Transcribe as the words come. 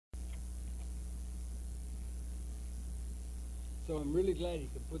So I'm really glad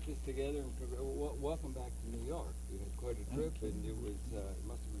you could put this together. And welcome back to New York. You had quite a trip, and it was it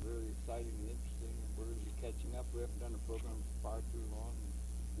must have been very exciting and interesting. And we're going to be catching up. We haven't done a program far too long. And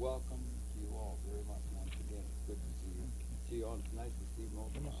welcome to you all very much once again. It's good to see you. See you on. It's nice to see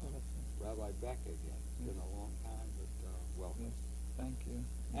Rabbi Beck again. It's been a long time, but welcome. Yes, thank you.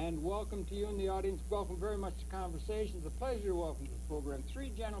 And welcome to you in the audience. Welcome very much to Conversations. A pleasure to welcome to the program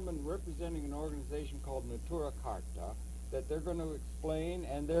three gentlemen representing an organization called Natura Carta that they're going to explain.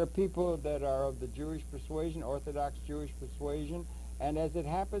 And they're people that are of the Jewish persuasion, Orthodox Jewish persuasion. And as it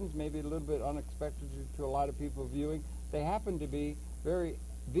happens, maybe a little bit unexpectedly to a lot of people viewing, they happen to be very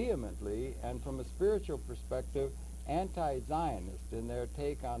vehemently and from a spiritual perspective anti-Zionist in their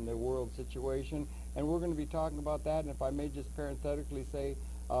take on the world situation. And we're going to be talking about that. And if I may just parenthetically say,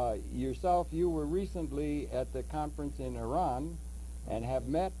 yourself, you were recently at the conference in Iran and have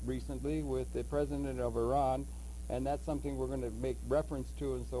met recently with the president of Iran, and that's something we're going to make reference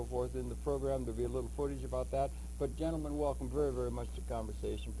to and so forth in the program. There'll be a little footage about that. But gentlemen, welcome very, very much to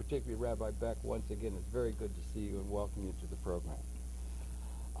Conversation, particularly Rabbi Beck. Once again, it's very good to see you and welcome you to the program.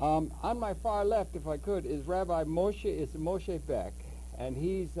 On my far left, if I could, is Rabbi Moshe Beck. And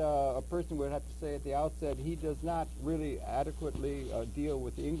he's a person we would have to say at the outset, he does not really adequately deal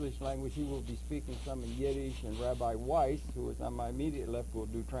with the English language. He will be speaking some in Yiddish, and Rabbi Weiss, who is on my immediate left, will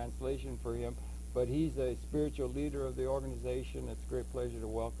do translation for him. But he's a spiritual leader of the organization. It's a great pleasure to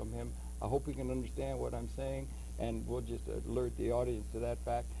welcome him. I hope he can understand what I'm saying, and we'll just alert the audience to that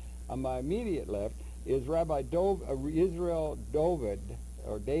fact. On my immediate left is Rabbi Israel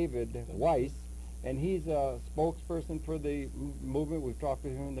David Weiss, and he's a spokesperson for the movement. We've talked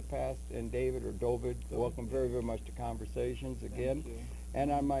with him in the past. And David, welcome very, very much to Conversations again. And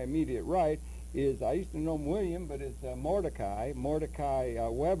on my immediate right is, I used to know William, but it's Mordecai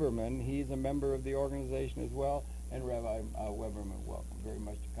Weberman. He's a member of the organization as well. And Rabbi Weberman, welcome very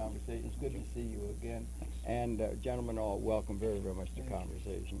much to Conversations. Good to see you again. And gentlemen all, welcome very, very much to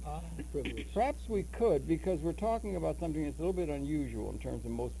Conversations. Perhaps we could, because we're talking about something that's a little bit unusual in terms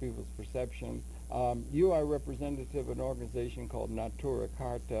of most people's perception. You are representative of an organization called Natura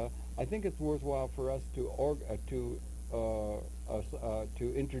Carta. I think it's worthwhile for us to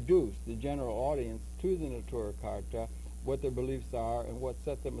introduce the general audience to the Natura Carta, what their beliefs are, and what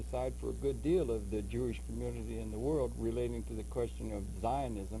set them aside for a good deal of the Jewish community in the world relating to the question of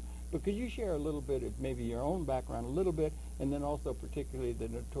Zionism. But could you share a little bit of maybe your own background a little bit, and then also particularly the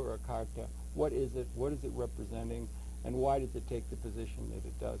Natura Carta? What is it? What is it representing? And why does it take the position that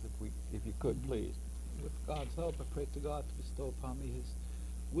it does, if you could, please? With God's help, I pray to God to bestow upon me His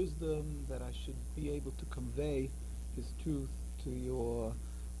wisdom, that I should be able to convey His truth to your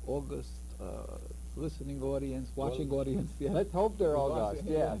august listening audience, watching audience. Yeah. Let's hope they're august.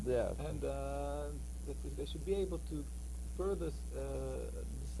 Yes, yes. And that they should be able to further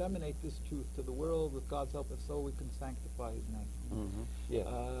disseminate this truth to the world with God's help, and so we can sanctify His name. Mm-hmm.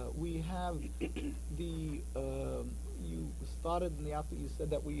 Yeah. We have the you started in the outset. You said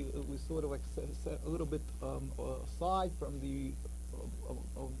that we sort of set a little bit aside from the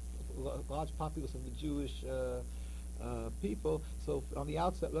large populace of the Jewish people. So on the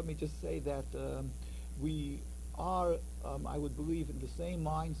outset, let me just say that we are, I would believe, in the same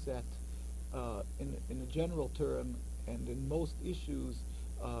mindset in a general term and in most issues,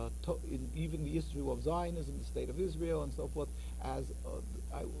 even the issue of Zionism, the state of Israel, and so forth, as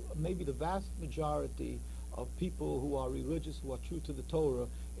maybe the vast majority of people who are religious, who are true to the Torah,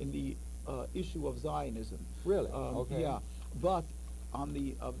 in the issue of Zionism. Really? Okay. Yeah, but on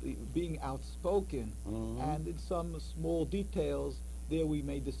the being outspoken, and in some small details, there we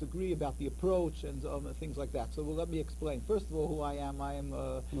may disagree about the approach and things like that. So let me explain. First of all, who I am. I am,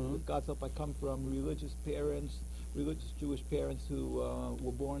 with God's help, I come from religious Jewish parents who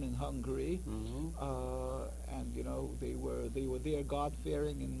were born in Hungary, and they were there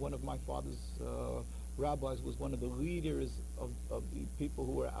God-fearing, and one of my father's rabbis was one of the leaders of the people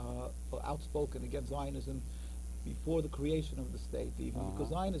who were outspoken against Zionism before the creation of the state, even because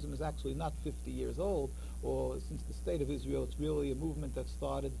Zionism is actually not 50 years old, or since the state of Israel. It's really a movement that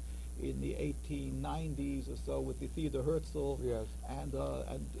started in the 1890s or so with the Theodor Herzl, and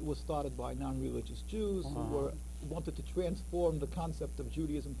it was started by non-religious Jews who wanted to transform the concept of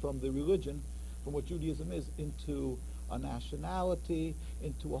Judaism from the religion, from what Judaism is, into a nationality,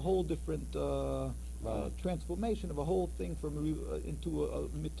 into a whole different transformation of a whole thing into a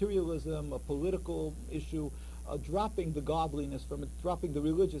materialism, a political issue, dropping the godliness from it, dropping the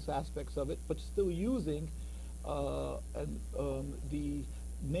religious aspects of it, but still using the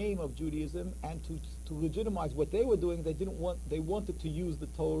name of Judaism, and to to legitimize what they were doing, they wanted to use the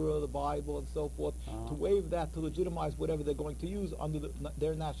Torah, the Bible, and so forth, to waive that to legitimize whatever they're going to use under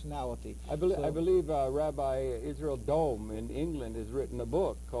their nationality. I believe Rabbi Israel Dome in England has written a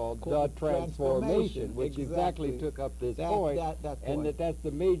book called The Transformation, which exactly took up this point, and that's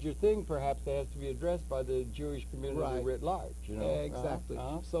the major thing, perhaps, that has to be addressed by the Jewish community writ large. You know? Exactly.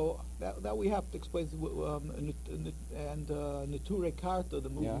 So that we have to explain. And Neturei Karta, the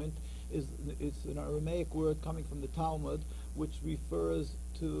movement, is an Aramaic word coming from the Talmud, which refers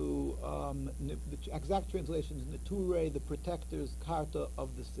to the exact translation is Neturei, the protectors, Karta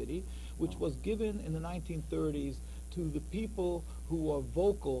of the city, which was given in the 1930s to the people who are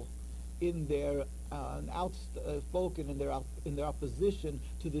vocal in their outspoken in their opposition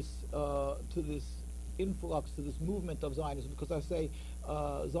to this influx, to this movement of Zionism, because I say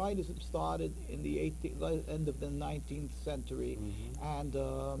Zionism started in the end of the 19th century, and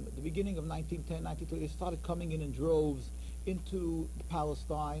the beginning of 1910, 1920, they started coming in droves into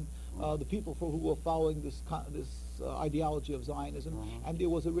Palestine. The people who were following this ideology of Zionism, and there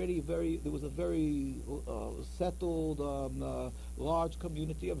was a very settled, large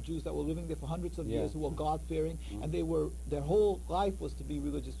community of Jews that were living there for hundreds of years, who were God-fearing, and their whole life was to be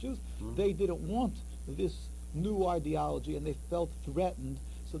religious Jews. They didn't want this new ideology, and they felt threatened,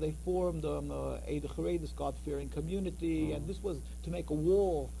 so they formed a Haredis, God-fearing community, and this was to make a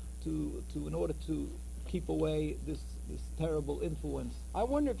wall in order to keep away this terrible influence. I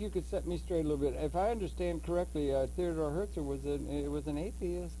wonder if you could set me straight a little bit. If I understand correctly, Theodore Herzl was an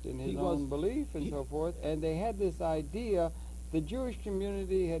atheist in his own belief and so forth, and they had this idea. The Jewish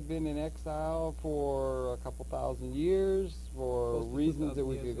community had been in exile for a couple thousand years for reasons that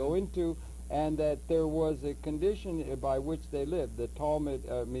we could go into, and that there was a condition by which they lived. The Talmud,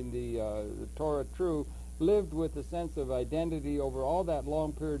 the Torah true, lived with a sense of identity over all that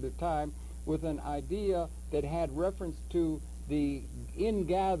long period of time, with an idea that had reference to the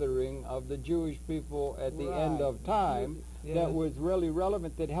ingathering of the Jewish people at the end of time that was really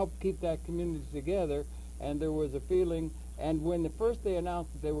relevant, that helped keep that community together. And there was a feeling, and when first they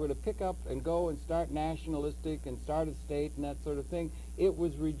announced that they were going to pick up and go and start nationalistic and start a state and that sort of thing, it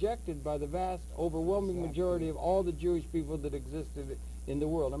was rejected by the vast, overwhelming majority of all the Jewish people that existed in the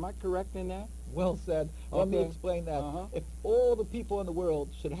world. Am I correct in that? Well said. Let me explain that. If all the people in the world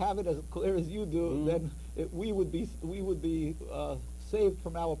should have it as clear as you do, then we would be saved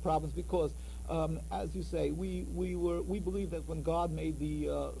from our problems, because as you say, we believe that when God made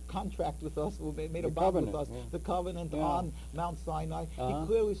the contract with us, or made a bond with us, the covenant on Mount Sinai, He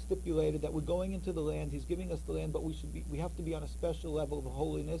clearly stipulated that we're going into the land. He's giving us the land, but we have to be on a special level of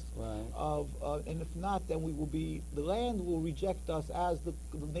holiness. And if not, then the land will reject us as the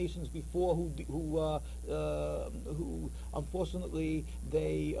nations before who unfortunately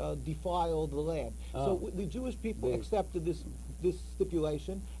they defiled the land. So the Jewish people accepted this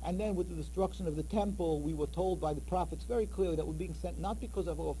stipulation, and then with the destruction of the temple, we were told by the prophets very clearly that we're being sent not because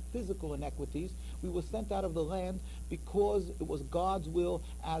of our physical inequities. We were sent out of the land because it was God's will,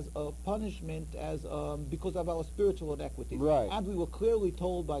 as a punishment, because of our spiritual inequities. And we were clearly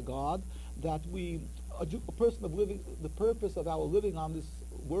told by God that the purpose of our living on this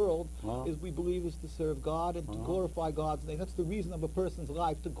world is, we believe, is to serve God and to glorify God's name. That's the reason of a person's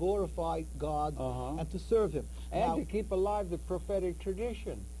life, to glorify God and to serve Him. And to keep alive the prophetic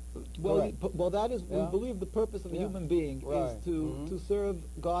tradition. Well, that is, we believe the purpose of a human being is to serve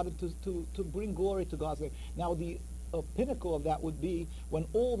God and to bring glory to God's name. Now, the pinnacle of that would be when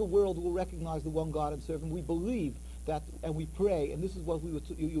all the world will recognize the one God and serve Him. We believe that, and we pray, and this is what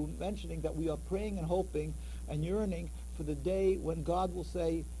you were mentioning, that we are praying and hoping and yearning for the day when God will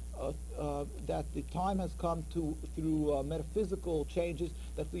say that the time has come through metaphysical changes,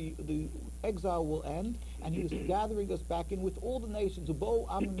 that the exile will end, and He is gathering us back in with all the nations. All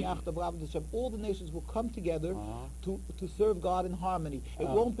the nations will come together to serve God in harmony. It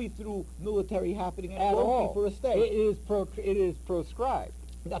won't be through military happening, and it won't be for a state. It is proscribed.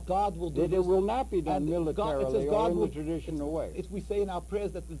 That God will do this. It will not be done militarily or in the traditional way. We say in our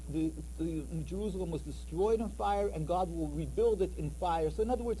prayers that the Jerusalem was destroyed in fire, and God will rebuild it in fire. So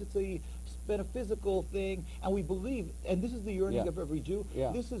in other words, it's a metaphysical thing, and we believe, and this is the yearning of every Jew.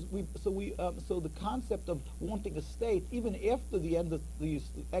 This is so the concept of wanting a state, even after the end of the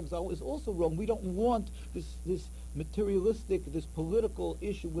exile, is also wrong. We don't want this materialistic, this political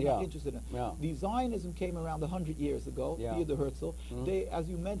issue. We're not interested in it. The Zionism came around 100 years ago. Theodor Herzl. They, as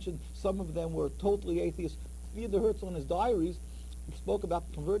you mentioned, some of them were totally atheists. Theodor Herzl, in his diaries, spoke about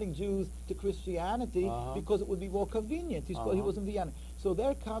converting Jews to Christianity because it would be more convenient. He was in Vienna. So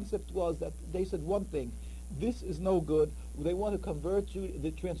their concept was that they said one thing: this is no good. They want to convert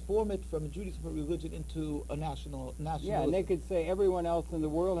they transform it from Judaism, from religion, into a nationalism. Yeah, and they could say everyone else in the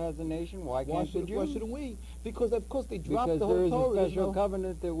world has a nation. Why can't the Jews? Why shouldn't we? Because of course they dropped the whole Because Torah. there is a special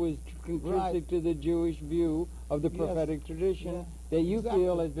covenant that was intrinsic to the Jewish view of the prophetic tradition that you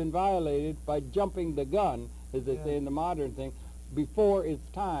feel has been violated by jumping the gun, as they say in the modern thing, before its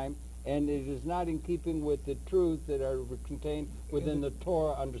time, and it is not in keeping with the truths that are contained within the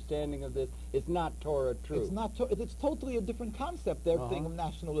Torah understanding of this. It's not Torah truth. It's not. It's totally a different concept. Their thing of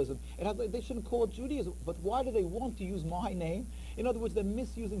nationalism. They shouldn't call it Judaism. But why do they want to use my name? In other words, they're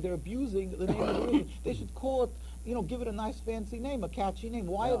misusing, they're abusing the name of the religion. They should call it, give it a nice fancy name, a catchy name.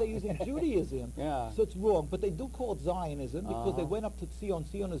 Why are they using Judaism? So it's wrong. But they do call it Zionism because they went up to Zion.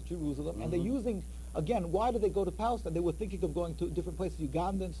 Zion is Jerusalem, and they're using. Again, why did they go to Palestine? They were thinking of going to different places,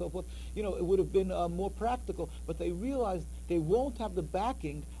 Uganda and so forth. It would have been more practical. But they realized they won't have the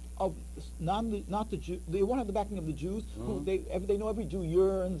backing of not the Jew. They won't have the backing of the Jews, who they know every Jew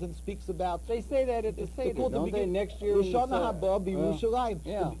yearns and speaks about. They say that at the Seder, don't they? Next year, Rosh Hashanah haba b'Yerushalayim.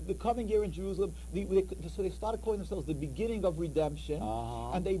 Yeah. The coming year in Jerusalem. So they started calling themselves the beginning of redemption,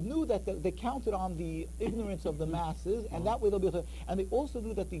 and they knew that they counted on the ignorance of the masses, and that way they'll be able to. And they also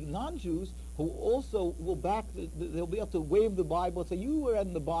knew that the non-Jews, who also will they'll be able to wave the Bible and say, "You were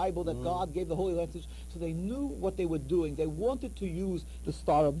in the Bible that God gave the Holy Language." So they knew what they were doing. They wanted to use the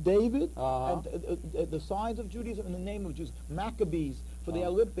Star of David and the signs of Judaism in the name of Jews. Maccabees for the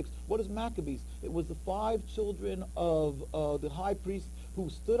Olympics. What is Maccabees? It was the 5 children of the high priest who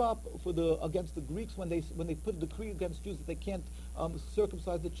stood up against the Greeks when they put a decree against Jews that they can't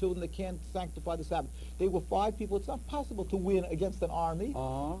circumcise the children, they can't sanctify the Sabbath. They were 5 people. It's not possible to win against an army,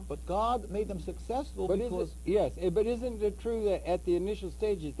 but God made them successful because... But isn't it true that at the initial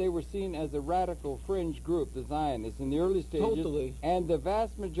stages they were seen as a radical fringe group, the Zionists, in the early stages? Totally. And the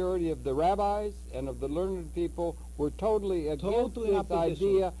vast majority of the rabbis and of the learned people were totally against this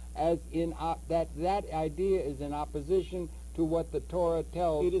idea, as in that idea is in opposition to what the Torah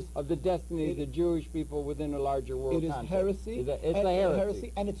tells of the destiny of the Jewish people within a larger world context. It is heresy. It's a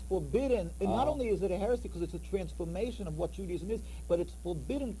heresy. And it's forbidden. And not only is it a heresy because it's a transformation of what Judaism is, but it's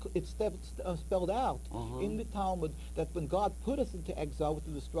forbidden. It's spelled out in the Talmud that when God put us into exile with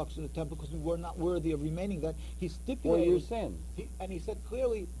the destruction of the temple because we were not worthy of remaining there, He stipulated... For your sins. And He said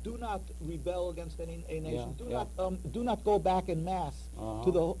clearly, do not rebel against any nation. Do not go back en masse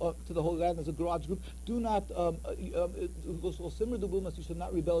to the Holy Land as a garage group. Do not... you should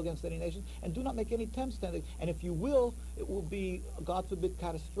not rebel against any nation, and do not make any attempts standing. And if you will, it will be, God forbid,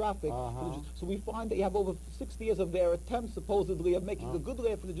 catastrophic. So we find that you have over 60 years of their attempts, supposedly, of making a good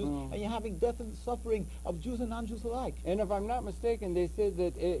land for the Jews, and you're having death and suffering of Jews and non-Jews alike. And if I'm not mistaken, they said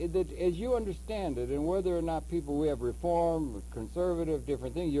that as you understand it, and whether or not we have Reform, conservative,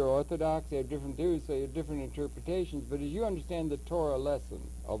 different things, you're Orthodox, they have different views, so you have different interpretations, but as you understand the Torah lesson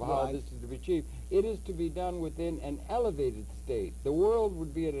of how this is to be achieved, it is to be done within an elevated state. The world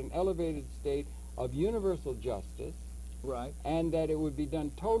would be at an elevated state of universal justice, and that it would be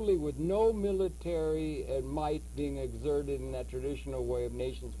done totally with no military might being exerted in that traditional way of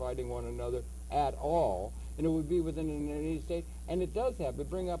nations fighting one another at all, and it would be within an elevated state. And it does have, to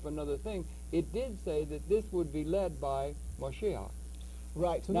bring up another thing, it did say that this would be led by Moshiach.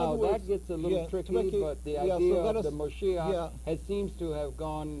 So now that gets a little tricky, but the idea of the Moshiach seems to have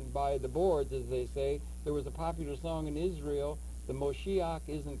gone by the boards, as they say. There was a popular song in Israel, "The Moshiach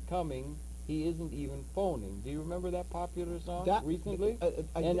isn't coming, he isn't even phoning." Do you remember that popular song recently?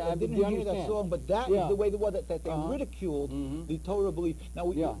 I didn't hear that song, but that is the way that they ridiculed the Torah belief. Now,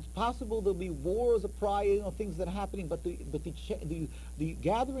 it's possible there'll be wars of pride, things that are happening, but the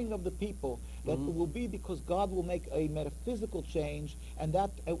gathering of the people that will be because God will make a metaphysical change, and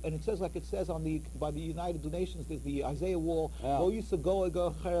it says, like it says by the United Nations, there's the Isaiah wall,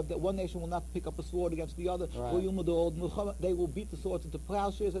 that one nation will not pick up a sword against the other. They will beat the swords into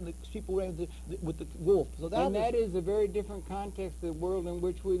plowshares, and the sheep will reign with the wolf. So that is a very different context of the world in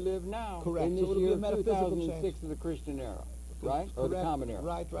which we live now. Correct. In this year of 2006 of the Christian era. Right? Or the common era.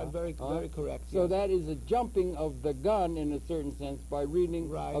 Right, very correct. So that is a jumping of the gun, in a certain sense, by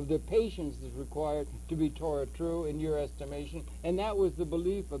reading of the patience that's required to be Torah true, in your estimation. And that was the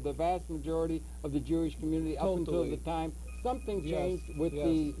belief of the vast majority of the Jewish community up until the time something changed with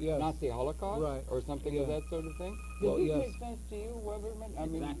the Nazi Holocaust or something of that sort of thing. Does this make sense to you, Weberman? I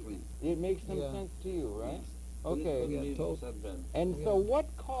mean, it makes some sense to you, right? Yes. Okay. And so what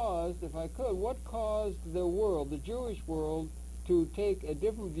caused, if I could, what caused the world, the Jewish world, to take a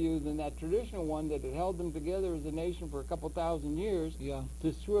different view than that traditional one that had held them together as a nation for a couple thousand years,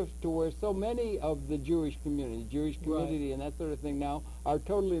 to shift to where so many of the Jewish community and that sort of thing now are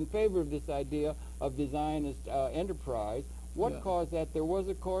totally in favor of this idea of the Zionist enterprise. What caused that? There was,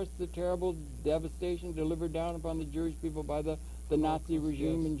 of course, the terrible devastation delivered down upon the Jewish people by the Nazi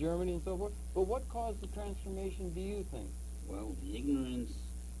regime in Germany and so forth. But what caused the transformation, do you think? Well, the ignorance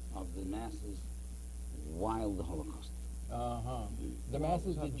of the masses while the Holocaust. The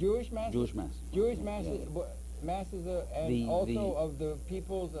masses, the Jewish masses? Jewish masses. Jewish masses, masses and also of the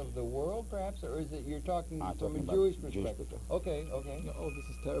peoples of the world, perhaps? Or is it you're talking from a Jewish perspective? Okay. Oh, this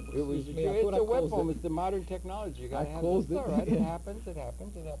is terrible. It was, it's a web form. It's the modern technology. You got to have it. It's all right. It happens.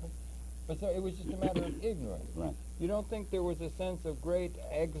 But so it was just a matter of ignorance. Right. You don't think there was a sense of great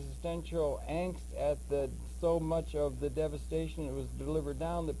existential angst at so much of the devastation that was delivered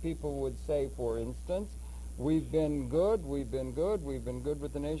down that people would say, for instance, we've been good with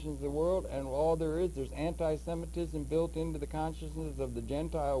the nations of the world, and all there's anti-Semitism built into the consciousness of the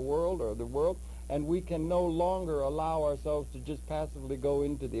Gentile world or the world, and we can no longer allow ourselves to just passively go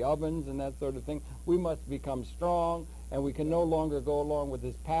into the ovens and that sort of thing. We must become strong, and we can no longer go along with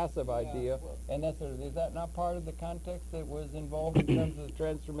this passive idea, and that sort of, is that not part of the context that was involved in terms of the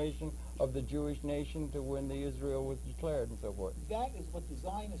transformation of the Jewish nation to when the Israel was declared and so forth? That is what the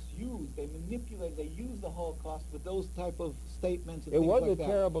Zionists use. They manipulate, they use the Holocaust with those type of statements and it things was like a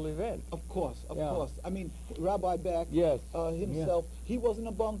terrible event. Of course. I mean, Rabbi Beck himself, he was in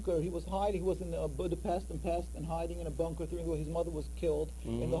a bunker. He was hiding. He was in Budapest and hiding in a bunker. His mother was killed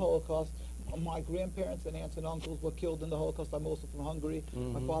in the Holocaust. My grandparents and aunts and uncles were killed in the Holocaust. I'm also from Hungary.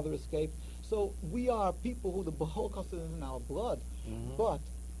 My father escaped. So we are people who the Holocaust is in our blood. But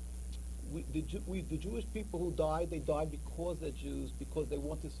the Jewish people who died, they died because they're Jews, because they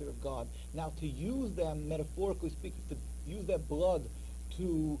want to serve God. Now, to use them, metaphorically speaking, to use their blood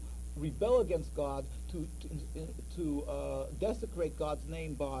to rebel against God, to desecrate God's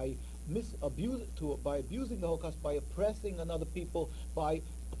name by abusing the Holocaust, by oppressing another people, by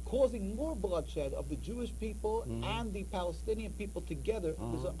causing more bloodshed of the Jewish people and the Palestinian people together.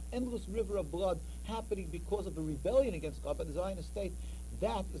 There's an endless river of blood happening because of the rebellion against God by the Zionist state.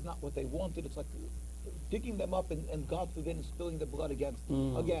 That is not what they wanted. It's like digging them up and God forbid, and spilling their blood again.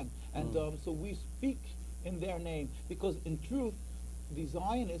 And so we speak in their name, because in truth, the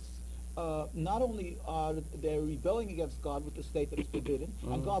Zionists, not only are they rebelling against God with the state that is forbidden,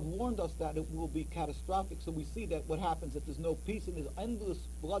 and God warned us that it will be catastrophic. So we see that what happens if there's no peace and there's endless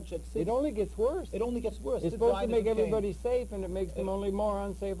bloodshed. It only gets worse. It's supposed to make everybody safe, and it makes them only more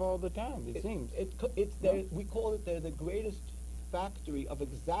unsafe all the time, it seems. We call it the greatest factory of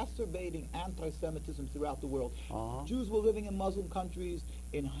exacerbating anti-Semitism throughout the world. Jews were living in Muslim countries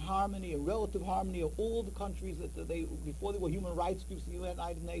in harmony, in relative harmony of all the countries that before they were human rights groups in the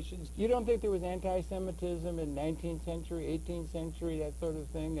United Nations. You don't think there was anti-Semitism in 19th century, 18th century, that sort of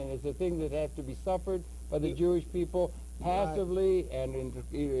thing, and it's a thing that had to be suffered by the Jewish people passively and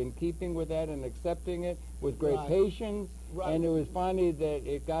in keeping with that and accepting it with great patience? And it was finally that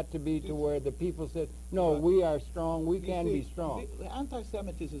it got to be to where the people said, no, we are strong, we can be strong. The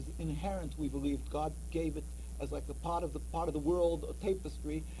anti-Semitism is inherent, we believe. God gave it as like a part of the world, a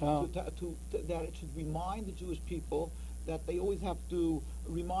tapestry, that it should remind the Jewish people that they always have to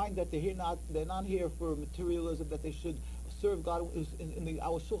remind that they're not here for materialism, that they should serve God. In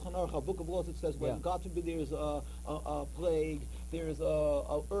our Shulchan Aruch, our Book of Laws, it says when God forbid there's a plague, there's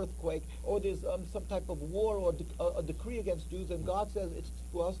a earthquake, or there's some type of war or a decree against Jews, and God says it's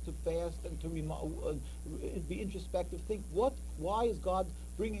for us to fast and to be introspective. Think, why is God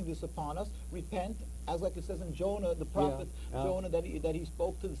bringing this upon us? Repent, as like it says in Jonah, the prophet Jonah, that he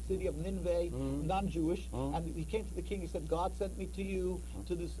spoke to the city of Nineveh, non-Jewish, and he came to the king. He said, God sent me to you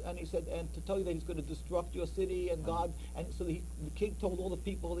to this, and he said, and to tell you that he's going to destruct your city, and so the king told all the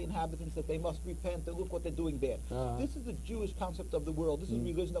people, the inhabitants, that they must repent and look what they're doing bad. This is the Jewish concept of the world. This is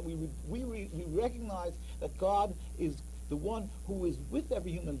religion that we recognize that God is the one who is with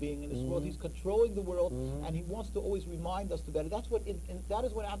every human being in this world. He's controlling the world, and he wants to always remind us to that. That's what that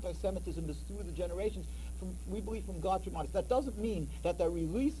is what anti-Semitism is through the generations. We believe from God to remind us. That doesn't mean that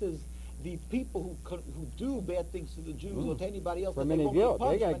releases the people who do bad things to the Jews or to anybody else. From any guilt.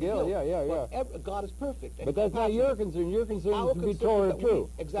 They got guilt, God is perfect. But that's not your concern. Your concern is to be Torah too.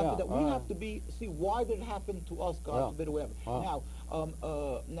 Exactly. That we have to see why did it happen to us, God forbid, or whatever.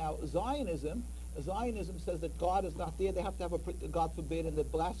 Now Zionism Zionism says that God is not there. They have to have God forbid, and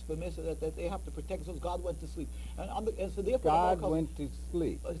that blasphemous, and that they have to protect themselves. God went to sleep, and so therefore God the Holocaust, went to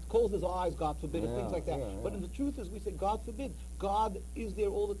sleep. it closed his eyes, God forbid, and Yeah, things like that. yeah, But yeah. the truth is, we say God forbid. God is there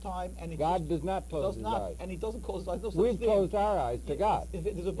all the time, and God does not close his eyes. and He doesn't close his eyes. No such We've thing. closed our eyes to God, There's a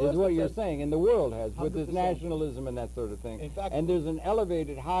is verse what that you're says- saying, and the world has, with this 100%. nationalism and that sort of thing. In fact- and there's an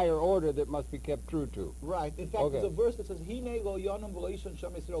elevated higher order that must be kept true to. Right. In fact, Okay. there's a verse that says, "Hine lo yonam v'loishon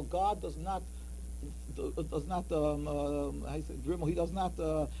shem Yisrael." God does not how you say, dribble. He does not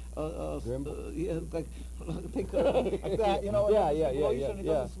Dribble? like think like that. You know. Yeah, and yeah, doesn't yeah, sleep, yeah, He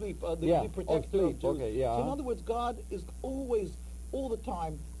yeah. doesn't sleep. The Yeah. protector sleep. of Jews. Okay, yeah. So in other words, God is always, all the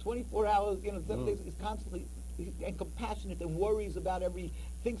time, 24 hours. 7 days. He's constantly and compassionate and worries about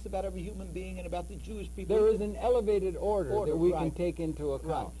thinks about every human being and about the Jewish people. There is an elevated order that we can right. take into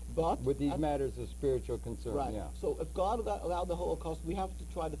account But with these matters of spiritual concern. Right. Yeah. So if God allowed the Holocaust, we have to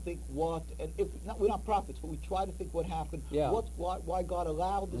try to think what, and if not, we're not prophets, but we try to think what happened. Yeah. Why God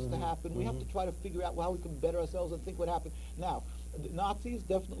allowed this to happen. We have to try to figure out how we can better ourselves and think what happened. Now, the Nazis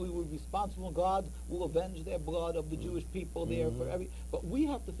definitely were responsible. God will avenge their blood of the Jewish people there for every. But we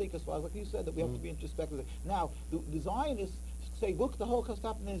have to think as far as, like you said, that we have to be introspective. Now, the Zionists say, look, the Holocaust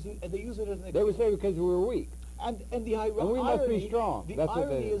happened, and they use it as an excuse. They would say because we were weak. And the irony, And we must be strong. The That's what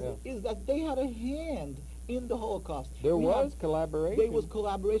irony they- is that they had a hand in the Holocaust. There We was had- collaboration. There was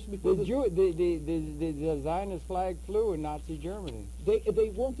collaboration because the Zionist flag flew in Nazi Germany. they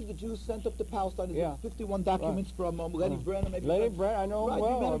wanted the Jews sent up to Palestine. There's Yeah. 51 documents from Lenny Brennan. Maybe Lenny from- Brent, I know him Right,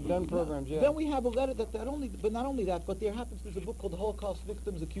 well. remember- I've done programs. Yeah. Then we have a letter but not only that, but there's a book called Holocaust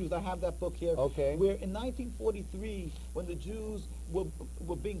Victims Accused. I have that book here. Okay. Where in 1943, when the Jews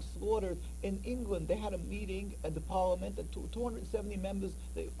were being slaughtered in England, they had a meeting at the Parliament, and 270 members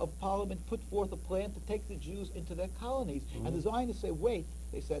of Parliament put forth a plan to take the Jews into their colonies. And the Zionists say, wait.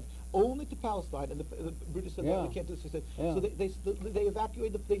 They said only to Palestine, and the British said, no, we can't do this. They said, Yeah. so they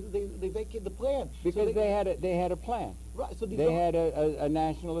evacuated. They vacated the plan Because so they had a plan. right. So They had a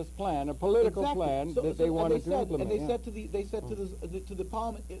nationalist plan, a political Exactly. plan So- that so- they and wanted they to said, implement. And they yeah. said to the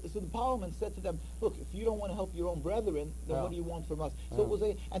Parliament. So the Parliament said to them, "Look, if you don't want to help your own brethren, then Yeah. what do you want from us?" So it was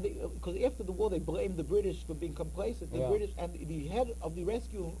because after the war they blamed the British for being complacent. The Yeah. British and the head of the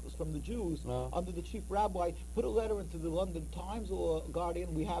rescue from the Jews, Yeah. under the chief rabbi, put a letter into the London Times or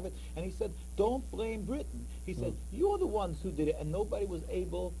Guardian. We have it, and he said, "Don't blame Britain." He said, "You're the ones who did it," and nobody was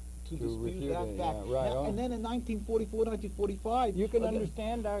able to dispute refute that it, fact. yeah, right, Now, and then in 1944, 1945, You can again-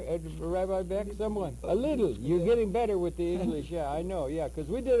 understand, Rabbi Beck, someone. A little. You're getting better with the English, yeah, I know, yeah. Because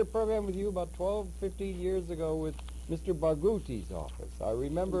we did a program with you about 12, 15 years ago with Mr. Barghuti's office. I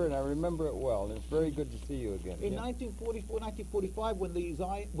remember it well, and it's very good to see you again. In yeah. 1944, 1945, when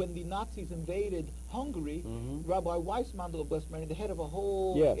the Nazis invaded Hungary, Rabbi Weissmandl of West Berlin, the head of a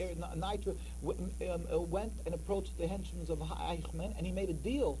whole Yes. area, Nitra, went and approached the henchmen of Eichmann, and he made a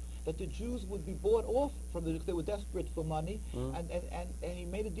deal that the Jews would be bought off from they were desperate for money, and he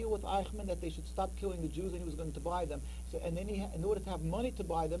made a deal with Eichmann that they should stop killing the Jews, and he was going to buy them. So, and then in order to have money to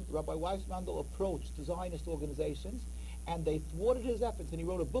buy them, Rabbi Weissmandl approached the Zionist organizations, and they thwarted his efforts, and he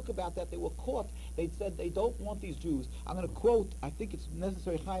wrote a book about that. They were caught. They said they don't want these Jews. I'm going to quote, I think it's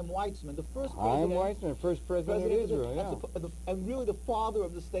necessary, Chaim Weizmann, the first Chaim president. Weizmann, first president of Israel, yeah. And really the father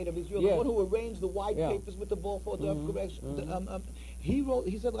of the state of Israel, Yes. the one who arranged the white Yeah. papers with the Balfour Declaration.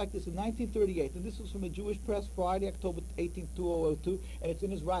 He said like this in 1938, and this was from a Jewish press, Friday, October 18, 2002, and it's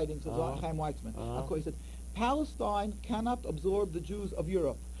in his writings, Chaim Weizmann. He said, Palestine cannot absorb the Jews of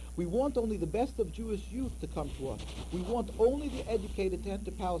Europe. We want only the best of Jewish youth to come to us. We want only the educated to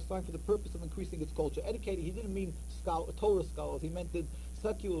enter Palestine for the purpose of increasing its culture. Educated, he didn't mean Torah scholars. He meant the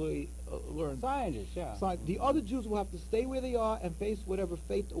secularly learned. Scientists, yeah. The other Jews will have to stay where they are and face whatever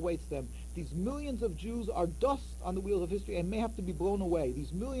fate awaits them. These millions of Jews are dust on the wheels of history and may have to be blown away.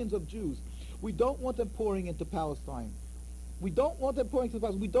 These millions of Jews. We don't want them pouring into Palestine. We don't want them pouring into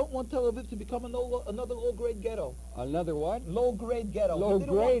Palestine. We don't want Tel Aviv to become another low-grade ghetto. Another what? Low-grade ghetto.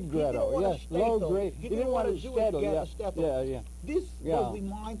 Low-grade ghetto, yes. Low-grade. He didn't want a Jewish Jewish shtetl, ghetto. yeah. Yeah. This Yeah. was the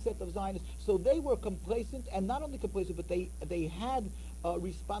mindset of Zionists. So they were complacent, and not only complacent, but they had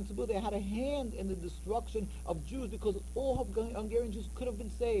responsibility. They had a hand in the destruction of Jews because all Hungarian Jews could have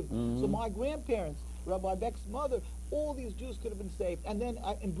been saved. So my grandparents, Rabbi Beck's mother, all these Jews could have been saved. And then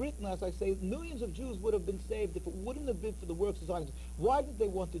in Britain, as I say, millions of Jews would have been saved if it wouldn't have been for the works of Zionists. Why did they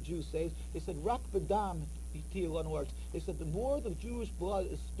want the Jews saved? They said, Rak b'dam words. They said the more the Jewish blood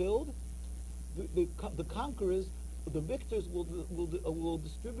is spilled, the conquerors the victors will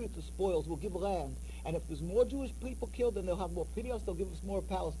distribute the spoils, will give land, and if there's more Jewish people killed, then they'll have more pity on us. They'll give us more of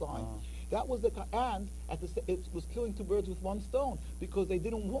Palestine. That was it was killing two birds with one stone, because they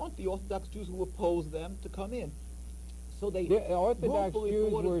didn't want the Orthodox Jews who opposed them to come in. So they The Orthodox willfully Jews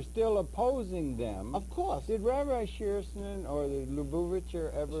thwarted- were still opposing them. Of course. Did Rabbi Shearson or the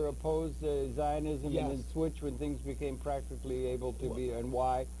Lubavitcher ever oppose Zionism Yes. and then switch when things became practically able to be, and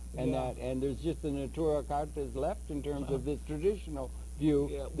why? And Yeah. and there's just the Natura Cartas left in terms of this traditional view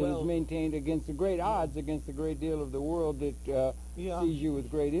Yeah, that well- is maintained against the great odds against a great deal of the world that Yeah. sees you with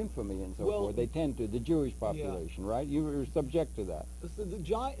great infamy and so Well- forth. They tend to, the Jewish population, right? You were subject to that. So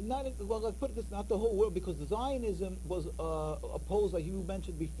let's put this, not the whole world, because the Zionism was opposed, like you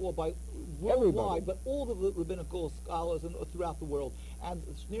mentioned before, by Everybody. worldwide, but all the rabbinical scholars throughout the world. And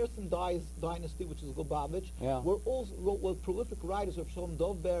Schneerson dynasty, which is Lubavitch, Yeah. were prolific writers. Of Shalom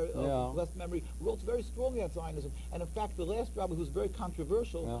Dovber, Yeah. of blessed memory, wrote very strongly on Zionism. And in fact, the last rabbi, who was very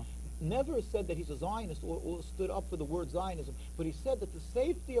controversial, Yeah. never said that he's a Zionist or stood up for the word Zionism, but he said that the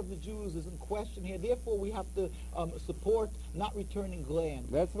safety of the Jews is in question here. Therefore, we have to support not returning land.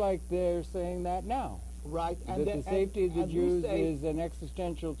 That's like they're saying that now. Right, That the safety of the and we Jews say- is an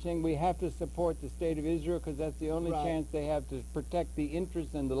existential thing. We have to support the state of Israel because that's the only Right. chance they have to protect the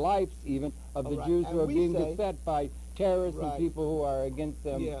interests and the lives even of the Right. Jews And who are we being say- beset by terrorists and Right. people who are against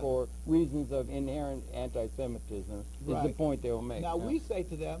them Yeah. for reasons of inherent anti-Semitism is the Right. point they will make. Now yeah. we say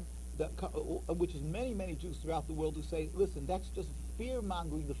to them, that, which is many Jews throughout the world, who say, listen, that's just fear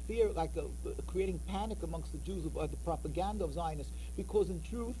mongering, the fear, like creating panic amongst the Jews about the propaganda of Zionists, because in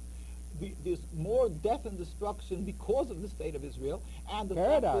truth, there's more death and destruction because of the state of Israel, and the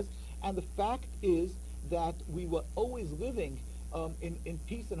Paradox. fact is that we were always living in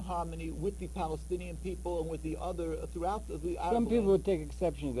peace and harmony with the Palestinian people and with the other throughout the Arab Some people lands. would take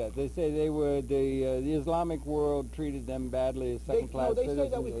exception to that. They say the Islamic world treated them badly as second-class they citizens. say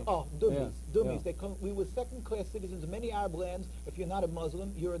that dummies. Yeah. We were second-class citizens in many Arab lands. If you're not a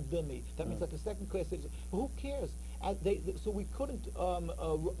Muslim, you're a dummy. That means like a second-class citizen. But who cares? So we couldn't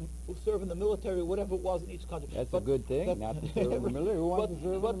serve in the military or whatever it was in each country. That's a good thing, not to serve in the military. Who wants to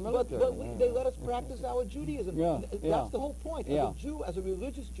serve in the military? They let us practice our Judaism. Yeah, That's yeah. the whole point. Yeah. As a Jew, as a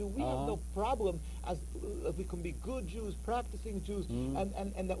religious Jew, we have no problem if we can be good Jews, practicing Jews,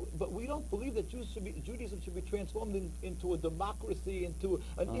 but we don't believe that Judaism should be transformed into a democracy, into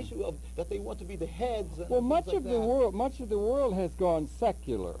an issue of that they want to be the heads. And Well, things much like of that. the world has gone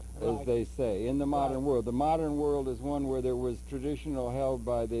secular, Right. as they say, in the modern Right. world. The modern world is one where there was traditional held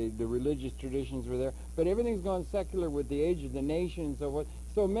by the religious traditions were there, but everything's gone secular with the age of the nation and so forth.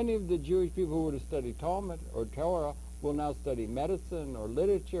 So many of the Jewish people who would have studied Talmud or Torah will now study medicine or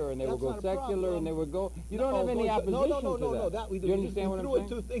literature, and they will That's go not a secular, problem. and they will go. You No, don't have any opposition no, to that. no. Do you understand what I'm threw in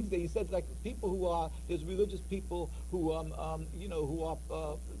saying? two things there. You said like people who are there's religious people who who are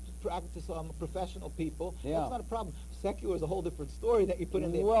practice professional people. Yeah. That's not a problem. Secular is a whole different story that you put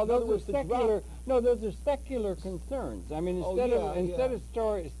in there. Well, In other those words, are to drop- secular. No, those are secular concerns. I mean, Oh, instead of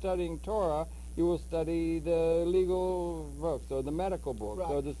studying Torah, you will study the legal books or the medical books Right.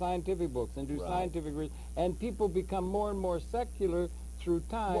 or the scientific books and do Right. scientific research. And people become more and more secular through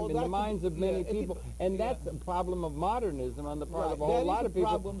time Well, in that the could minds be- of many yeah, if people. it- And yeah. that's a problem of modernism on the part Right. of a That whole is lot a of people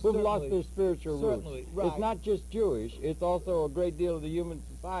problem, who've lost certainly. their spiritual Certainly, roots. right. It's not just Jewish. It's also a great deal of the human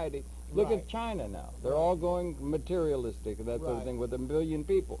society. Look Right. at China now. They're Right. all going materialistic and that sort of Right. thing with 1 billion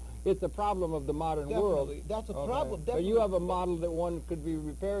people. It's a problem of the modern world. Definitely. That's a Okay. problem. But you Definitely. have a model that one could be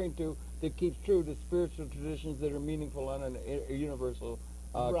referring to that keeps true to spiritual traditions that are meaningful on a universal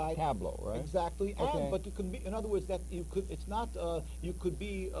Right. tableau, right? Exactly, Okay. but you can be. In other words, that you could. It's not. You could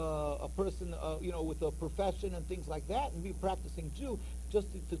be a person, with a profession and things like that, and be a practicing Jew. Just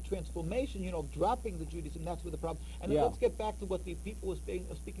the transformation, dropping the Judaism. That's where the problem. And Yeah. let's get back to what the people were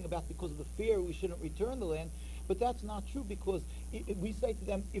speaking about because of the fear we shouldn't return the land. But that's not true because we say to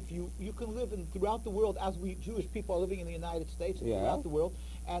them, if you can live throughout the world as we Jewish people are living in the United States and Yeah. throughout the world,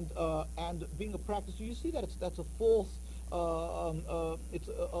 and being a practicer, you see that that's a false. It's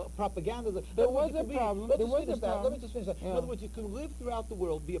propaganda. There was a problem. Let There me was just a finish that. Let problem. me just finish that. Yeah. In other words, you can live throughout the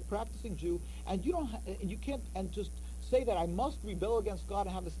world, be a practicing Jew, and you don't, and you can't, and just say that I must rebel against God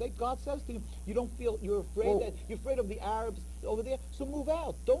and have the state. God says to you, you don't feel you're afraid Well- that you're afraid of the Arabs over there. So move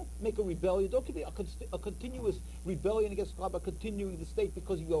out. Don't make a rebellion. Don't be a continuous rebellion against God by continuing the state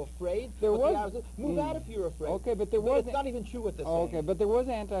because you're afraid. Move out if you're afraid. Okay, but it's not even true what they're saying. Okay, but there was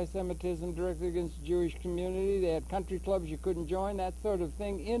anti-Semitism directly against the Jewish community. They had country clubs you couldn't join, that sort of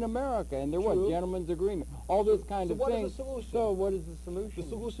thing in America, and there was gentleman's agreement. All this kind of thing. So what is the solution? So what is the solution? The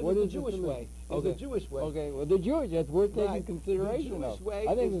solution is the Jewish way. It's the Jewish way. Okay, well, the Jewish, that's worth taking consideration the Jewish of. way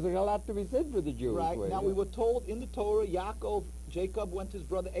I think there's a lot to be said for the Jewish way. Right. Now, we were told in the Torah, Jacob went to his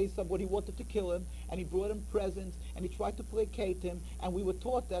brother Esau when he wanted to kill him, and he brought him presents, and he tried to placate him, and we were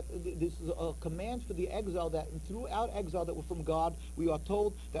taught that this is a command for the exile, that throughout exile that were from God, we are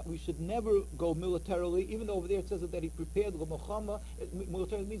told that we should never go militarily, even though over there it says that he prepared the Muhammad.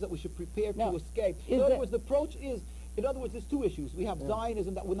 Militarily means that we should prepare to escape. In other words, the approach is, there's two issues. We have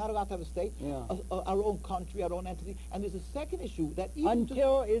Zionism, that we're not allowed to have a state, our own country, our own entity, and there's a second issue that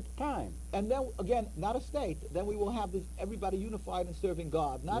until it's time. And then, again, not a state. Then we will have everybody unified and serving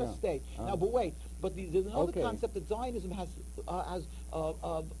God, not a state. Now, but wait. But there's another concept that Zionism has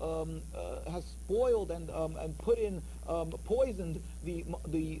spoiled and put in poisoned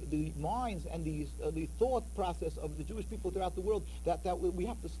the minds and the thought process of the Jewish people throughout the world. That we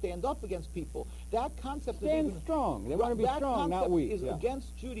have to stand up against people. That concept stand strong. They want to be strong, not weak. Is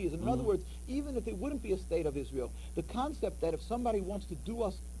against Judaism. In other words, even if there wouldn't be a state of Israel, the concept that if somebody wants to do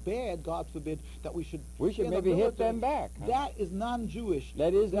us bad, God forbid, that we should maybe hit them back. Huh? That is non-Jewish.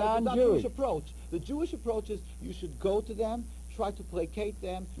 That is non-Jewish. Not Jewish approach. The Jewish approach is you should go to them, try to placate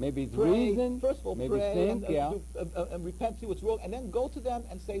them, maybe pray, reason, first of all, maybe pray think, and repent, see what's wrong, and then go to them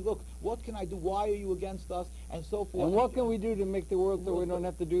and say, look, what can I do? Why are you against us? And so forth. And what can we do to make the world so we don't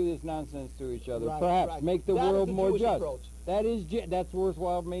have to do this nonsense to each other? Right, Perhaps make the world more Jewish just. Approach. That's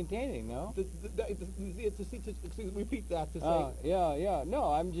worthwhile maintaining, no? Repeat that to say.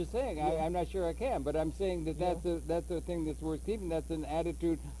 No, I'm just saying. I'm not sure I can, but I'm saying that that's a thing that's worth keeping. That's an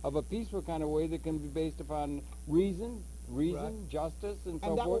attitude of a peaceful kind of way that can be based upon reason, justice, and so forth.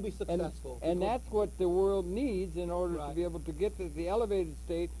 And that will be successful. And that's what the world needs in order to be able to get to the elevated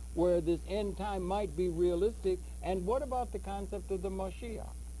state where this end time might be realistic. And what about the concept of the Mashiach?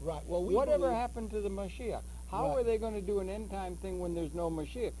 Right. Well, whatever happened to the Mashiach? How are they going to do an end time thing when there's no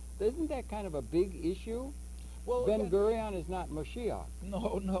Mashiach? Isn't that kind of a big issue? Well, Ben Gurion is not Mashiach.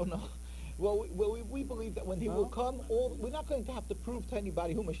 No. Well, we believe that when he will come, we're not going to have to prove to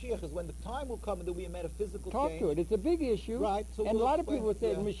anybody who Mashiach is. When the time will come and there'll be a metaphysical change. Talk to it. It's a big issue. Right. So and a lot of people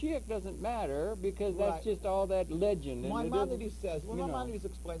say Mashiach doesn't matter because that's just all that legend. Maimonides says, Maimonides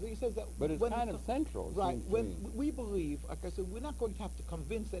explains, he says that... But it's kind of central. Right. When we believe, like I said, we're not going to have to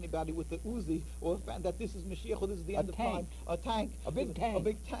convince anybody with the Uzi or that this is Mashiach or this is the end of time. A tank. A big tank. A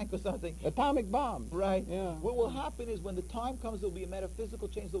big tank or something. Atomic bomb. Right. Yeah. What will happen is when the time comes, there'll be a metaphysical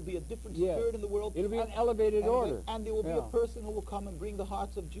change. There'll be a different spirit in the world. It'll be an elevated order. And there will be a person who will come and bring the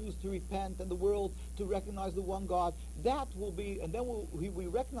hearts of Jews to repent and the world to recognize the one God. That will be, and then we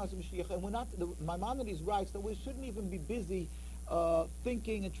recognize the Mashiach. And we're not, Maimonides writes that we shouldn't even be busy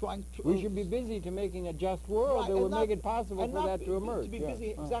thinking and trying to... We should be busy to making a just world that will make it possible for that to emerge. To be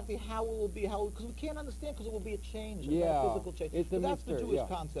busy exactly how it will be, because we can't understand, because it will be a change, a physical change. That's the Jewish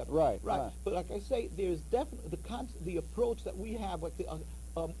concept. Right. But like I say, there's definitely the approach that we have, like the...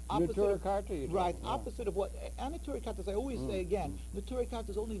 opposite of what Anti-Zionist Rabbis, I always say again, Anti-Zionist Rabbis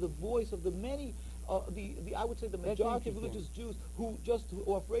is only the voice of the many, I would say the majority of religious Jews who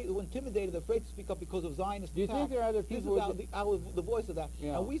are afraid, who are intimidated, afraid to speak up because of Zionist Do you think there are other people? This is the voice of that.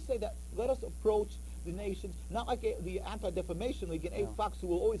 And we say that let us approach the nations, not like the Anti-Defamation League and Abe Fox, who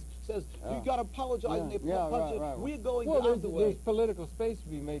will always says, you got to apologize, and they punch it. We're going the other way. There's political space to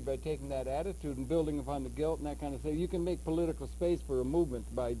be made by taking that attitude and building upon the guilt and that kind of thing. You can make political space for a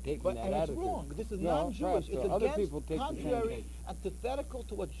movement by taking that attitude. It's wrong. This is non-Jewish. It's against, contrary, antithetical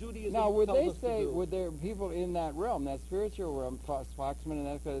to what Judaism tells us to do. Would there people in that realm, that spiritual realm, Foxman and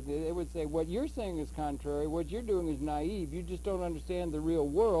that kind of thing, they would say, what you're saying is contrary, what you're doing is naive, you just don't understand the real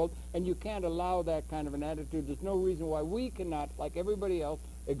world, and you can't allow that kind of an attitude. There's no reason why we cannot, like everybody else,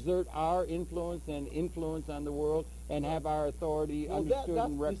 exert our influence on the world and have our authority understood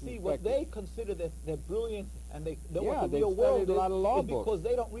and respected. You see, what they consider that they're brilliant and they know what the real world a lot of law is books. because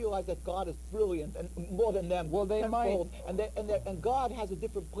they don't realize that God is brilliant and more than them. Well, they might, and God has a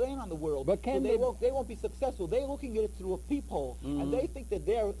different plan on the world. But they won't be successful. They're looking at it through a peephole, and they think that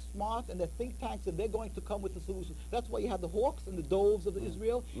they're smart and they're think tanks and they're going to come with the solution. That's why you have the hawks and the doves of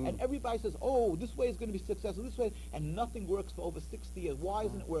Israel, and everybody says, "Oh, this way is going to be successful. This way," and nothing works for over 60 years. Why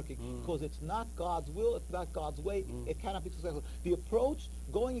isn't it working? Because it's not God's will. It's not God's way. It cannot be successful. The approach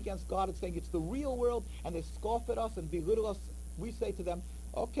going against God and saying it's the real world, and they scoff at us and belittle us, we say to them,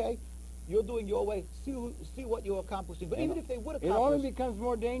 okay, you're doing your way. See what you're accomplishing. But even if they would It only accomplish, becomes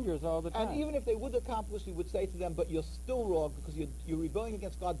more dangerous all the time. and even if they would accomplish, he would say to them, but you're still wrong because you're rebelling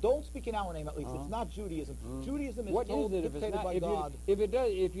against God. Don't speak in our name, at least. It's not Judaism. Judaism is What told, is it if it's dictated not? by God.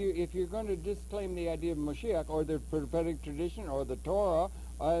 If you're going to disclaim the idea of Mashiach or the prophetic tradition or the Torah,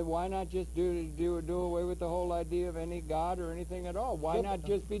 why not just do away with the whole idea of any God or anything at all? Why not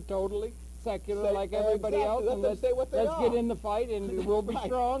just be totally secular like everybody else, Let and them say what they let's are. get in the fight, and we'll be Right.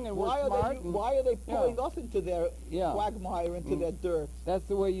 strong, and we're smart. Why are they pulling us into their quagmire, into their dirt? That's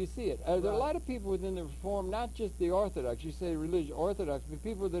the way you see it. There are a Right. lot of people within the Reform, not just the Orthodox, you say religious Orthodox, but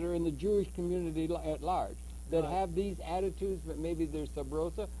people that are in the Jewish community at large, that Right. have these attitudes, but maybe they're sub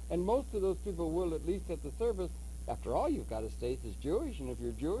rosa, and most of those people will, at least at the surface, after all, you've got a state that's Jewish, and if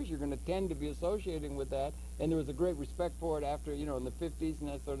you're Jewish, you're going to tend to be associating with that, and there was a great respect for it after, in the 50s and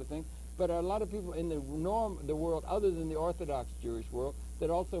that sort of thing. But a lot of people in the world, other than the Orthodox Jewish world, that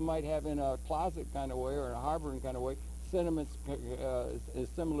also might have in a closet kind of way or in a harboring kind of way, sentiments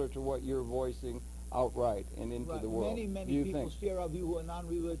similar to what you're voicing outright and into the world. Many people share our view who are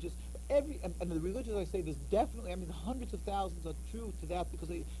non-religious. And the religious, I say, there's definitely, hundreds of thousands are true to that because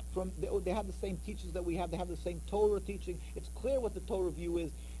they have the same teachings that we have. They have the same Torah teaching. It's clear what the Torah view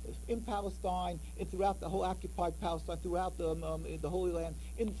is in Palestine, throughout the whole occupied Palestine, throughout the Holy Land,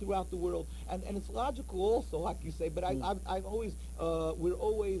 throughout the world. And it's logical also, like you say, but I've always, we're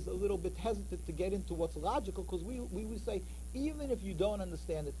always a little bit hesitant to get into what's logical because we say, even if you don't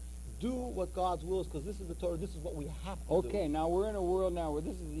understand it, do what God's will is, because this is the Torah. This is what we have to do. Okay, now we're in a world now where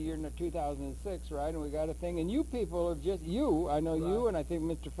this is the year 2006, right? And we got a thing, and you people have just I know you, and I think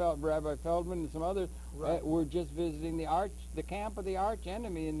Rabbi Feldman and some others were just visiting the camp of the arch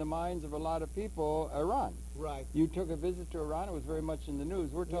enemy in the minds of a lot of people, Iran. Right. You took a visit to Iran. It was very much in the news.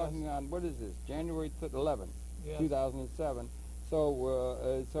 We're talking on what is this? January 11th, 2007.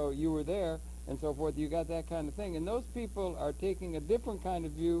 So you were there and so forth. You got that kind of thing, and those people are taking a different kind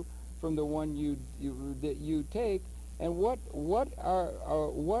of view from the one that you take, and what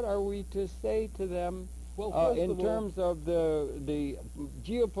are we to say to them in terms of the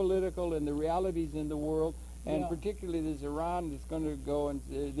geopolitical and the realities in the world, and particularly there's Iran that's going to go and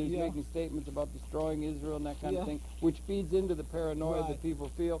there's making statements about destroying Israel and that kind of thing, which feeds into the paranoia that people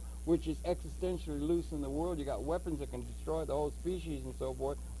feel, which is existentially loose in the world. You got weapons that can destroy the whole species and so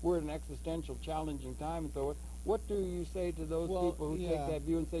forth. We're in an existential, challenging time and so forth. What do you say to those people who take that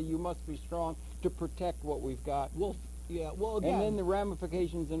view and say you must be strong to protect what we've got? Again, and then the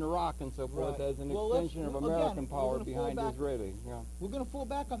ramifications in Iraq and so forth as an extension of American power behind Israeli. We're going to fall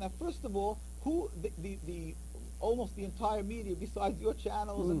back on that. First of all, the almost the entire media, besides your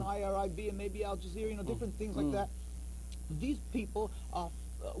channels and IRIB and maybe Al Jazeera, different things like that, these people are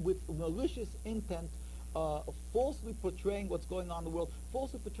with malicious intent falsely portraying what's going on in the world,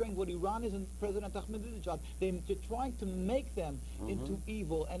 falsely portraying what Iran is and President Ahmadinejad. They're trying to make them into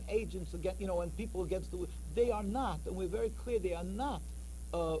evil and agents against, and people against the. They are not, and we're very clear. They are not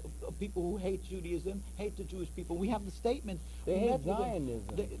people who hate Judaism, hate the Jewish people. We have the statement. They hate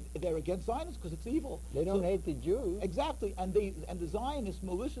Zionism. They're against Zionists because it's evil. They don't hate the Jews. Exactly, and the Zionists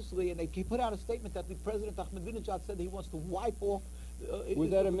maliciously, and they put out a statement that the President Ahmadinejad said that he wants to wipe off. Was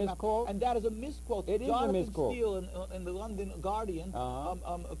that a misquote? And that is a misquote. It Jonathan is a misquote. Steele in the London Guardian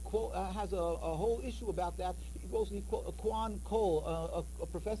has a whole issue about that. Quan Cole, a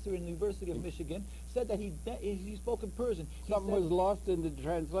professor in the University of Michigan, said that he spoke in Persian. Something was lost in the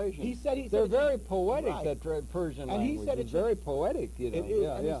translation. He said they're very poetic. That Persian and language. He said it's very poetic. It is,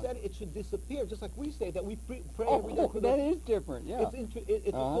 and he said it should disappear, just like we say that we pray every day. That is different. Yeah,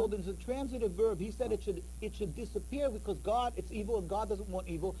 it's called it's a transitive verb. He said it should disappear because God, it's evil, and God doesn't want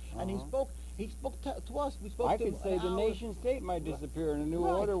evil. And he spoke to us. We spoke. I could say the nation state might disappear in a new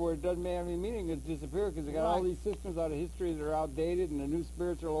order where it doesn't have any meaning. It's disappear because they got all these systems out of history that are outdated, and a new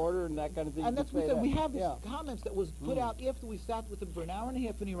spiritual order and that kind of thing. And that's what we said. We have these comments that was put out after we sat with him for an hour and a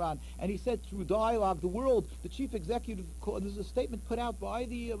half in Iran, and he said through dialogue, the chief executive. There's a statement put out by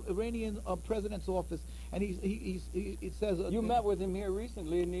the Iranian president's office, and it says you met with him here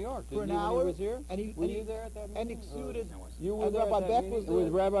recently in New York for an hour. When he was here, were you there at that meeting? And exuded. You were there. Rabbi Beck was there. Was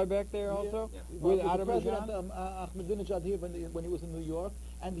Rabbi Beck there also? With President Ahmadinejad here when he was in New York,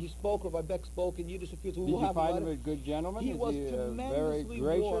 and he spoke. Rabbi Beck spoke in Yiddish. Did you find him a good gentleman? He was very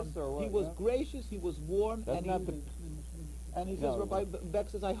gracious, or what? He was gracious. He was warm. And he says, Rabbi Beck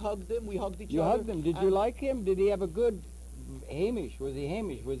says, I hugged him. We hugged each other. You hugged him. Did you like him? Did he have a good Hamish? Was he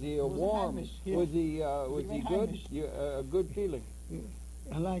Hamish? Was he warm? Hamish, yeah. Was he good? A good feeling.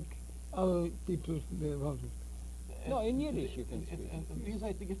 I like all people there about it. No, in Yiddish you can speak. Wie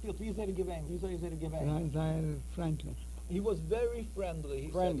seid ihr gefühlt? Wie seid ihr gewesen? Wie seid ihr gewesen? Sei Franklin. He was very friendly.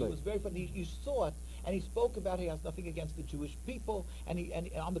 He said he was very friendly. You saw it, and he spoke about he has nothing against the Jewish people, and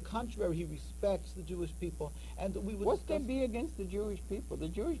on the contrary, he respects the Jewish people. And we would What's there discuss. be against the Jewish people? The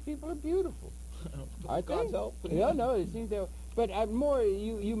Jewish people are beautiful. I God's think. help. Yeah, no, it seems that. But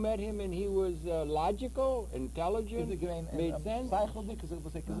you met him and he was logical, intelligent, made sense. Zeigeldik, was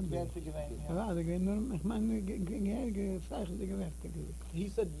ik het werk geweest. Ja, ik weet nog, ik mijn eigenlijk rechten. He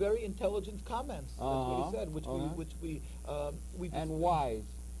said very intelligent comments. That's what he said, which we And discussed. wise.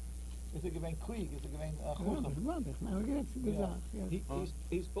 Is er geen krieg? Is er geen Ja, geweldig, maar rechten gezegd.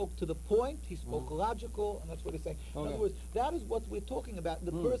 He spoke to the point. He spoke logical, and that's what he's saying. In Okay. other words, that is what we're talking about.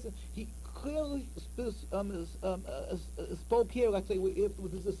 The person he clearly spoke here. Let's say if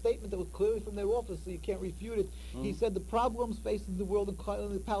there's a statement that was clearly from their office, so you can't refute it. He said the problems facing the world,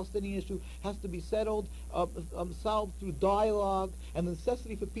 including the Palestinian issue, has to be settled, solved through dialogue and the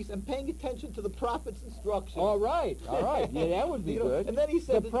necessity for peace and paying attention to the prophet's instructions. All right. Yeah, that would be You know, good. and then he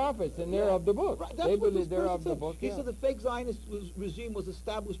said the that- prophets, and they're Yeah. of the book. Right, They that's what believe this they're person of the said. book. He Yeah. said the fake Zionist regime was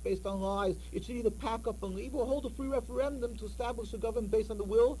established based on lies. It should either pack up and leave or hold a free referendum to establish a government based on the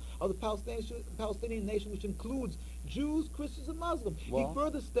will of the Palestinian nation, which includes Jews, Christians, and Muslims. Well- He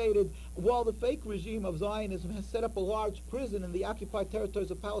further stated, while the fake regime of Zionism has set up a large prison in the occupied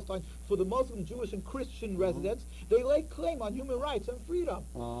territories of Palestine for the Muslim, Jewish, and Christian residents, they lay claim on human rights and freedom.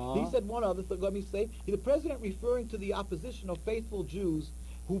 He said one other thing, let me say, the president, referring to the opposition of faithful Jews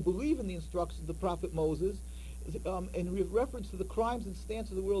who believe in the instructions of the prophet Moses, in reference to the crimes and stance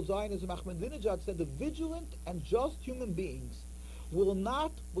of the world Zionism, Ahmadinejad said the vigilant and just human beings will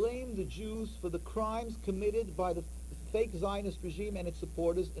not blame the Jews for the crimes committed by the fake Zionist regime and its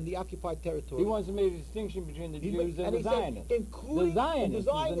supporters in the occupied territory. He wants to make a distinction between the Jews and the he Zionists. said, including The Zionists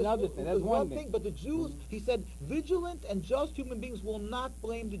is another thing. That's was one thing. But the Jews, he said, vigilant and just human beings will not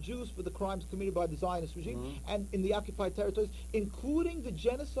blame the Jews for the crimes committed by the Zionist regime and in the occupied territories, including the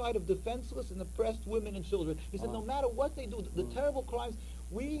genocide of defenseless and oppressed women and children. He said, no matter what they do, the terrible crimes,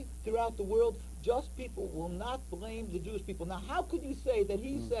 we throughout the world, just people will not blame the Jewish people. Now, how could you say that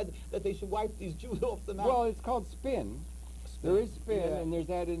he said that they should wipe these Jews off the map? Well, it's called spin. There is spin, Yeah. and there's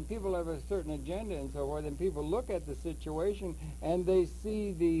that, and people have a certain agenda and so forth, and people look at the situation, and they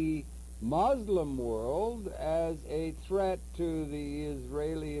see the Muslim world as a threat to the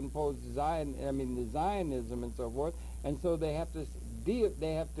Israeli-imposed the Zionism and so forth, and so they have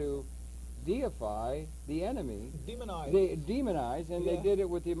to deify the enemy. Demonized. They demonize, and they Yeah. did it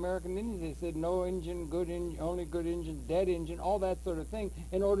with the American Indians. They said no Indian, only good Indian, dead Indian, all that sort of thing,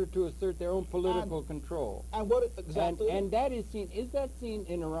 in order to assert their own political control. And what exactly? And that is that seen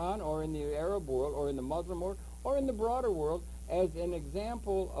in Iran or in the Arab world or in the Muslim world or in the broader world as an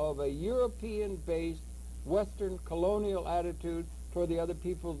example of a European-based Western colonial attitude toward the other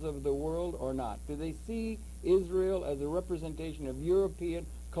peoples of the world or not? Do they see Israel as a representation of European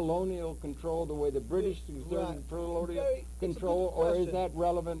colonial control the way the British exerted colonial It's a good control, or is question. that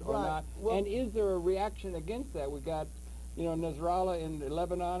relevant or Right. not? Well- And is there a reaction against that? We got Nasrallah in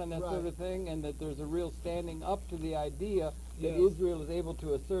Lebanon and that sort Right. of thing, and that there's a real standing up to the idea that Yes. Israel is able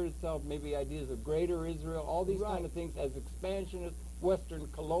to assert itself, maybe ideas of greater Israel, all these kind of things as expansionist Western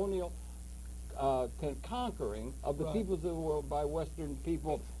colonial conquering of the Right. peoples of the world by Western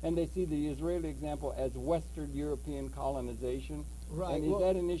people, and they see the Israeli example as Western European colonization. Right. And is Well-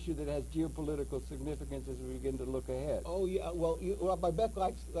 that an issue that has geopolitical significance as we begin to look ahead? Oh yeah, well, Rabbi Beck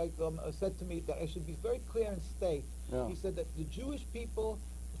said to me that I should be very clear and state. Yeah. He said that the Jewish people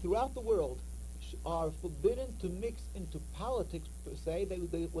throughout the world are forbidden to mix into politics per se.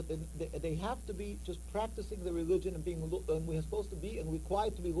 They have to be just practicing their religion and we are supposed to be and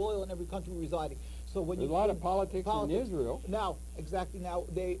required to be loyal in every country we're residing. So when There's you a lot of politics in Israel. Now, exactly. Now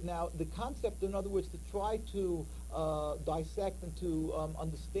the concept, in other words, to try to dissect and to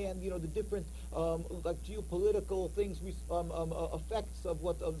understand, the different like geopolitical things, effects of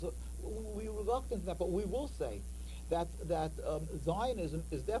what we're reluctant to that, but we will say that Zionism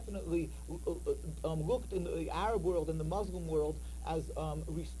is definitely looked in the Arab world and the Muslim world as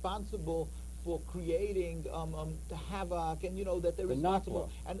responsible for creating havoc, and that they're The responsible,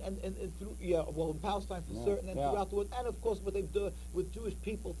 Nakba. and through in Palestine for certain, and yeah. throughout the world, and of course what they've done with Jewish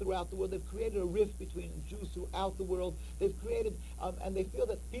people throughout the world. They've created a rift between Jews throughout the world. They've created, and they feel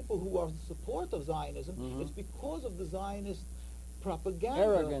that people who are in support of Zionism, it's because of the Zionist propaganda,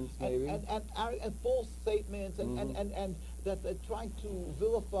 Arrogance, maybe. and false statements, and that they're trying to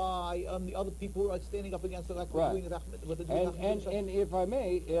vilify the other people who are standing up against it, like Right. we're doing with the And if I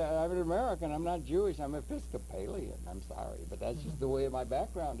may, I'm an American. I'm not Jewish. I'm Episcopalian. I'm sorry, but that's just the way my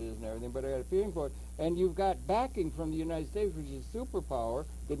background is and everything. But I got a feeling for it. And you've got backing from the United States, which is a superpower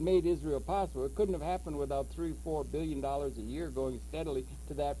that made Israel possible. It couldn't have happened without $3-4 billion a year going steadily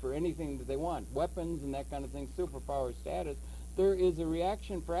to that for anything that they want, weapons and that kind of thing, superpower status. There is a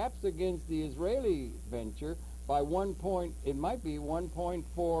reaction, perhaps against the Israeli venture, by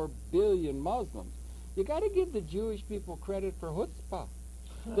 1.4 billion Muslims. You got to give the Jewish people credit for chutzpah,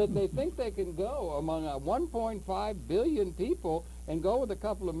 that they think they can go among 1.5 billion people and go with a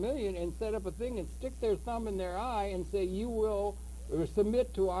couple of million and set up a thing and stick their thumb in their eye and say, you will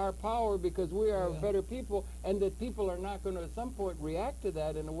submit to our power because we are better people, and that people are not going to at some point react to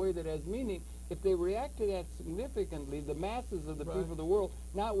that in a way that has meaning. If they react to that significantly, the masses of the people of the world,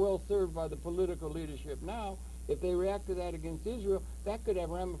 not well served by the political leadership now, if they react to that against Israel, that could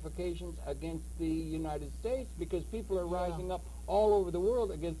have ramifications against the United States, because people are rising up all over the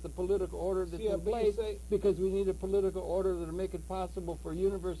world against the political order that's in place, because we need a political order that'll make it possible for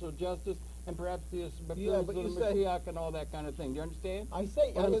universal justice and perhaps the Mashiach and all that kind of thing. Do you understand? I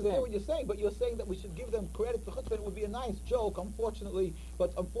understand what you're saying, but you're saying that we should give them credit for chutzpah. It would be a nice joke, unfortunately,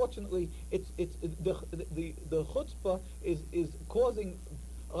 but unfortunately, it's the chutzpah is causing.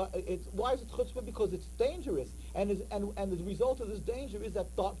 Why is it chutzpah? Because it's dangerous, and the result of this danger is that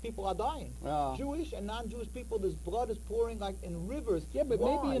people are dying. Jewish and non-Jewish people, this blood is pouring like in rivers. Yeah, but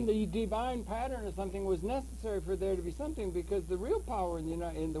Why? maybe in the divine pattern or something was necessary for there to be something, because the real power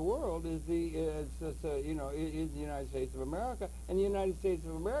in the world is the United States of America, and the United States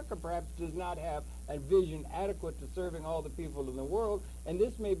of America perhaps does not have a vision adequate to serving all the people in the world, and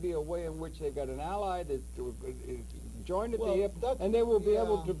this may be a way in which they've got an ally that's joined at the hip, and they will be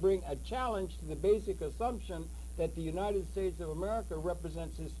able to bring a challenge to the basic assumption that the United States of America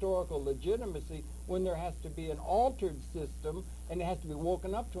represents historical legitimacy, when there has to be an altered system, and it has to be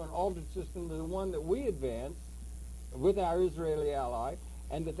woken up to an altered system to the one that we advance with our Israeli ally,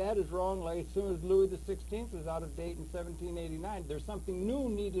 and that is wrong. Like, as soon as Louis XVI was out of date in 1789, there's something new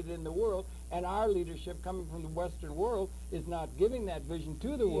needed in the world, and our leadership coming from the Western world is not giving that vision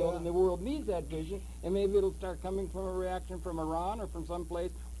to the world, and the world needs that vision, and maybe it'll start coming from a reaction from Iran or from some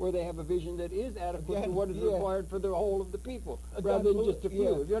place where they have a vision that is adequate to what is required for the whole of the people, rather than just a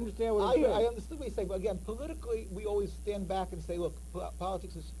few. Do you understand what I'm saying? I understand what you're saying, but again, politically, we always stand back and say, look,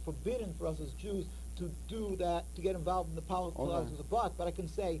 politics is forbidden for us as Jews to do that, to get involved in the politics of the but I can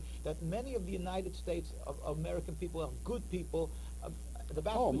say that many of the United States of American people are good people. The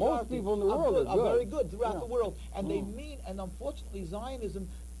vast majority most people in the world are very good throughout the world, and they mean. And unfortunately, Zionism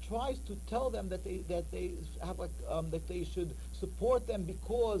tries to tell them that they have that they should support them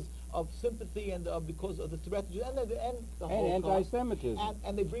because of sympathy and because of the threat and the Holocaust. Anti-Semitism.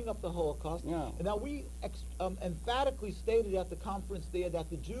 And they bring up the Holocaust. And now we emphatically stated at the conference there that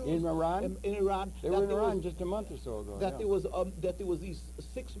the Jews in Iran, they were in Iran just a month or so ago. That there was these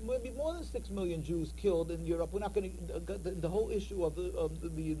maybe more than 6 million Jews killed in Europe. We're not going to the whole issue of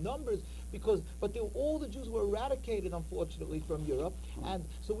the numbers, but all the Jews were eradicated, unfortunately, from Europe. And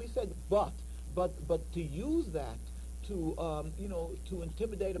so we said, but to use that to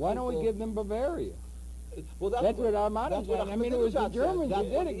intimidate. Why don't we give them Bavaria? Well, that's what Ahmadinejad said. I mean, it was the Germans who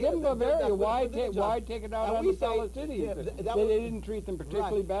did it. Give them Bavaria. Why take it out on the Palestinians? They didn't treat them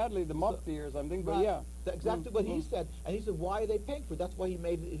particularly badly, the Mufti or something, but That's exactly what he said. And he said, why are they paying for it? That's why he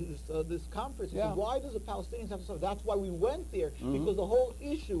made this conference. He said, why does the Palestinians have to suffer? That's why we went there, because the whole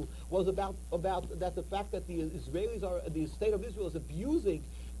issue was about that the fact that the state of Israel is abusing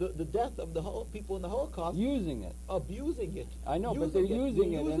the death of the whole people in the Holocaust. Abusing it. I know, but they're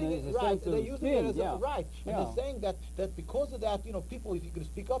using it in a sense of sin. Right. And they're saying that because of that, people, if you can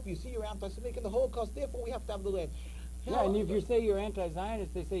speak up, you see you're anti-Semitic in the Holocaust, therefore we have to have the land. And if you say you're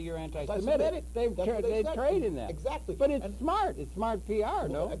anti-Zionist, they say you're anti-Semitic. They trade in that. Exactly. But it's smart. It's smart PR,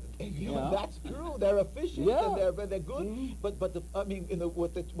 no? That's true. They're efficient and they're good. But what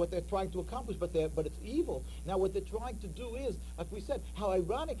they're trying to accomplish, but it's evil. Now what they're trying to do is, like we said, how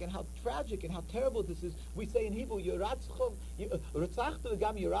ironic and how tragic and how terrible this is. We say in Hebrew, you've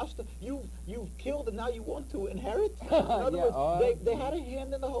killed and now you want to inherit. In other words, they had a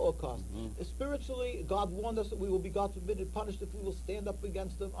hand in the Holocaust. Spiritually, God warned us that we will be God forbid punished if we will stand up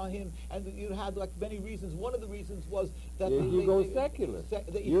against him. And you had many reasons. One of the reasons was that you go secular.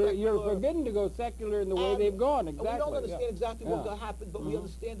 You're forbidden to go secular in the way they've gone. Exactly. We don't understand exactly what happened, but we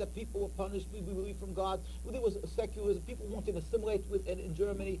understand that people were punished. We believe from God. There was secularism. People wanted to assimilate in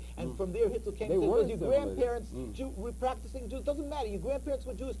Germany, and from there Hitler came. Your grandparents, practicing Jews, doesn't matter. Your grandparents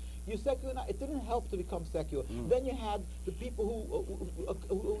were Jews. You secular. It didn't help to become secular. Then you had the people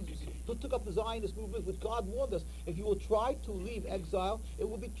who took up the Zionist movement, which God warned us: if you will try to leave exile, it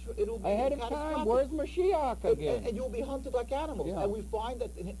will be ahead of catastrophic. time. Where's Mashiach again? And you'll be hunted like animals. Yeah. And we find that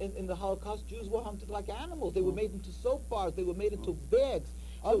in the Holocaust, Jews were hunted like animals. They were made into soap bars. They were made into bags.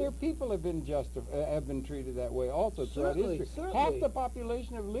 So Other people have been have been treated that way also throughout Certainly, history. certainly. Half the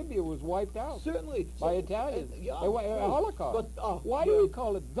population of Libya was wiped out certainly by Italians. yeah, A Holocaust. But Why do we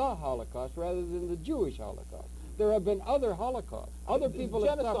call it the Holocaust rather than the Jewish Holocaust? There have been other Holocausts. Other people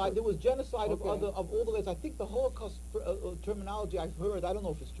have genocide. suffered. There was genocide Okay. of all the ways. I think the Holocaust terminology I've heard. I don't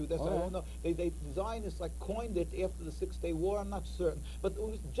know if it's true. I don't know. The Zionists like coined it after the 6-Day War. I'm not certain. But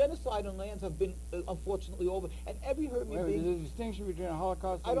genocide on lands have been unfortunately over. And every Wait, human there's being. a distinction between a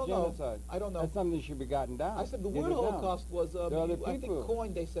Holocaust I and don't know. genocide. I don't know. That's something that should be gotten down. I said the Get word it down. Holocaust was There are other I think people.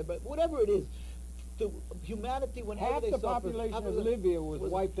 coined. They said, but whatever it is. Humanity, whenever Half they the suffered, population half of Libya was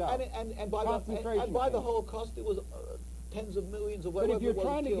wiped out. And by Concentration the camps. Holocaust, it was tens of millions or But whatever. if you're it was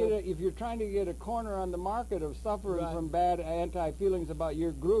trying to killed. if you're trying to get a corner on the market of suffering Right. from bad anti-feelings about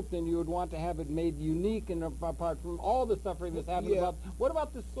your group, then you would want to have it made unique and apart from all the suffering that's happened. Yeah. What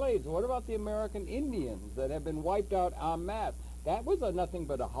about the slaves? What about the American Indians that have been wiped out en masse? That was nothing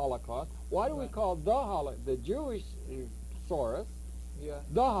but a Holocaust. Why do we Right. call the Jewish Soros Yeah.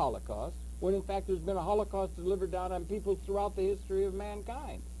 the Holocaust when in fact there's been a Holocaust delivered down on people throughout the history of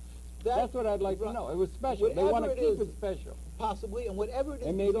mankind? That's what I'd like to right. know. It was special. They want to Whatever keep it is, it special. Possibly, and whatever it is,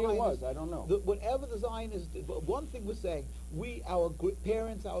 And maybe the it Zionists- was. I don't know. Whatever the Zionists did, but one thing we're saying, our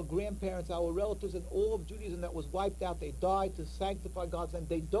parents, our grandparents, our relatives, and all of Judaism that was wiped out, they died to sanctify God's land.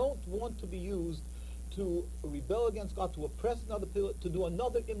 They don't want to be used to rebel against God, to oppress another people, to do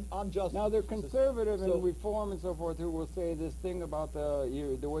another unjust. Now they're conservative So- and reform and so forth who will say this thing about the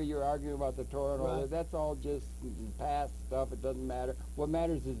way you're arguing about the Torah and all Right. that. That's all just past stuff. It doesn't matter. What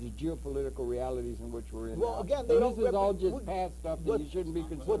matters is the geopolitical realities in which we're in. Well, now. again, they And don't this is all repre- just what- past stuff that what- you shouldn't be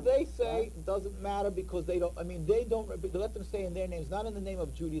concerned. What they say doesn't matter because they don't. I mean, they don't. They let them say in their names, not in the name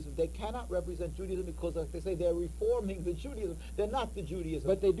of Judaism. They cannot represent Judaism because, like they say, they're reforming the Judaism. They're not the Judaism.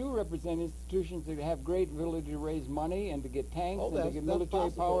 But they do represent institutions that have great ability to raise money and to get tanks and to that's- get that's military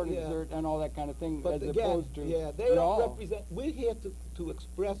possible, power and yeah. exert and all that kind of thing, But as again, opposed to yeah, they at don't all. represent. We're here to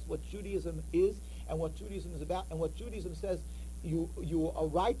express what Judaism is and what Judaism is about, and what Judaism says you are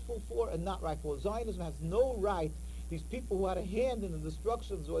rightful for and not rightful. Zionism has no right. These people who had a hand in the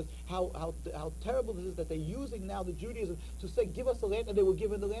destruction of Zois, how terrible this is that they're using now the Judaism to say, give us the land, and they were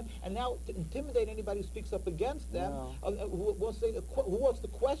given the land, and now to intimidate anybody who speaks up against them, who wants to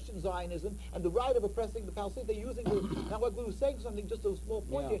question Zionism and the right of oppressing the Palestinians. They're using now what we were saying something, just a small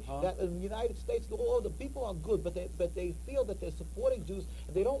point here, that in the United States, the people are good, but they feel that they're supporting Jews,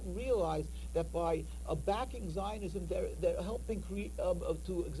 and they don't realize that by backing Zionism, they're helping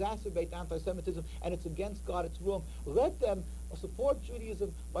to exacerbate anti-Semitism, and it's against God, it's wrong. Let them support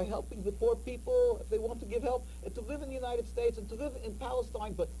Judaism by helping the poor people, if they want to give help, and to live in the United States and to live in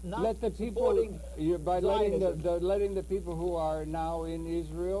Palestine, but not Let the people, supporting by letting Zionism. letting the people who are now in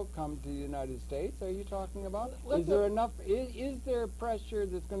Israel come to the United States, are you talking about? Let Is there them- enough, is there pressure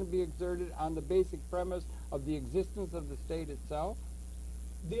that's going to be exerted on the basic premise of the existence of the state itself?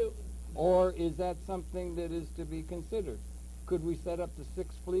 There- Or is that something that is to be considered? Could we set up the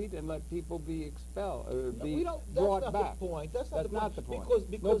Sixth Fleet and let people be expelled, or No, be we don't. brought That's back? not the point. That's That's not the point. Because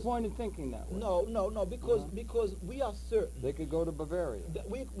No point in thinking that way. no, because we are certain. They could go to Bavaria. That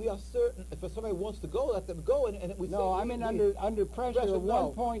we are certain if somebody wants to go, let them go, and we say No, I mean under pressure of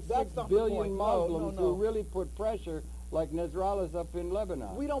no, 1.6 that's not the billion point. No, Muslims no. who really put pressure, like Nasrallah's up in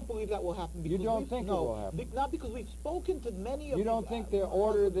Lebanon. We don't believe that will happen. You Because don't we've- think it no, will happen? Not because we've spoken to many of You don't these, think the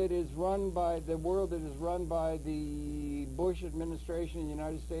order that is run by the world that is run by the Bush administration in the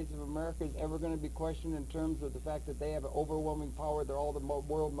United States of America is ever going to be questioned in terms of the fact that they have an overwhelming power that all the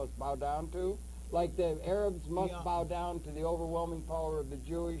world must bow down to? Like the Arabs must Yeah. bow down to the overwhelming power of the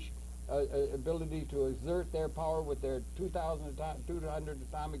Jewish ability to exert their power with their 200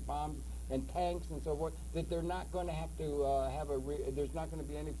 atomic bombs and tanks and so forth, that they're not going to have to there's not going to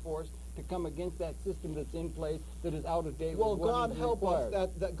be any force to come against that system that's in place that is out of date. Well, with what God is help required. us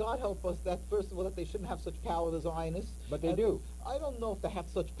that God help us that first of all that they shouldn't have such power, the Zionists. But they And do. I don't know if they have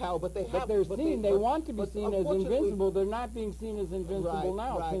such power, but they But have. they're seen. They but- want to be but seen as unfortunately- invincible. They're not being seen as invincible Right,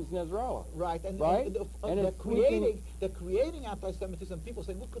 now right. since Nasrallah. Right, and Right? And they're it's creeping- creating anti-Semitism. People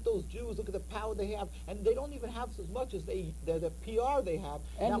say, look at those Jews, look at the power they have, and they don't even have as much as the PR they have.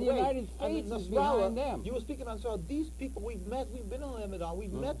 And Now, the wait, United and States is Nasrallah, behind them. You were speaking about Nasrallah. These people we've been in Lebanon,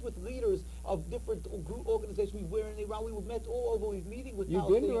 we've met with leaders of different group organizations. We were in Iran, we met all over. We've meeting with You've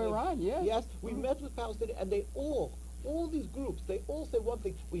been to Palestinians. Iran, yes. Yes, we met with Palestinians, and they all all these groups, they all say one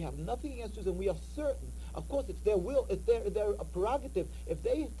thing: we have nothing against Jews, and we are certain. Of course, it's their will, it's their prerogative. If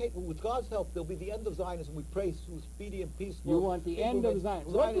they take, with God's help, there'll be the end of Zionism. We pray through speedy and peaceful. You want the end of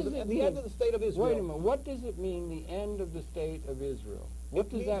Zionism. What does it and mean? the end of the state of Israel. Wait a minute. What does it mean, the end of the state of Israel? What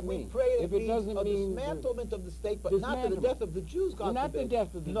does that mean? We pray if it doesn't a mean dismantlement of the state, but not the death of the Jews, God not forbid. the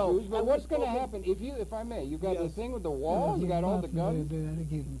death of the No. Jews, but And what's going to happen if I may, you got the thing with the wall, you got all the guns.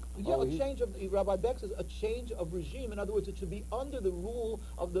 Yeah, a change of, Rabbi Beck says, a change of regime. In other words, it should be under the rule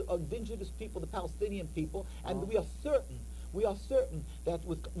of the indigenous people, the Palestinian people, and we are certain that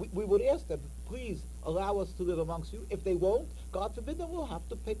we would ask them, please allow us to live amongst you. If they won't, God forbid, then we'll have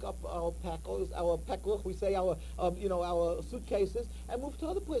to pick up our pekluch, we say our suitcases, and move to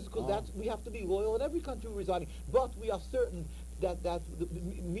other places, because we have to be loyal in every country we're residing. But we are certain that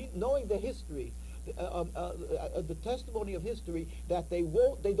knowing the history, the testimony of history, that they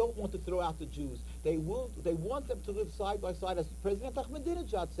don't want to throw out the Jews. They want them to live side by side, as President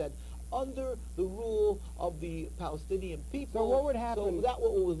Ahmadinejad said, under the rule of the Palestinian people. So what would happen? So that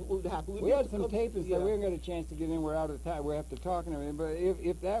would happen. We had some tapists that we haven't got a chance to get in. We're out of time. We have to talk and everything. But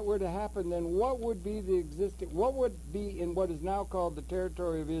if that were to happen, then what would be what would be in what is now called the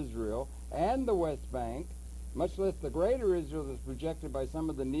territory of Israel and the West Bank, much less the greater Israel that's projected by some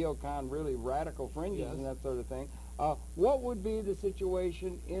of the neocon, really radical fringes and that sort of thing? What would be the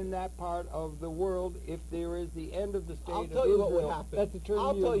situation in that part of the world if there is the end of the state of Israel? I'll tell you what would happen. That's the term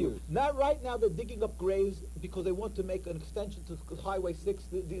I'll tell you. use. Not right now. They're digging up graves because they want to make an extension to Highway 6.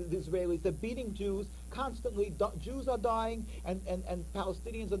 The Israelis, they're beating Jews constantly. Jews are dying, and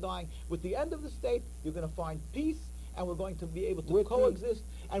Palestinians are dying. With the end of the state, you're going to find peace, and we're going to be able to coexist.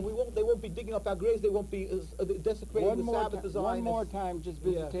 And they won't be digging up our graves. They won't be desecrating the Sabbath design. One more time, just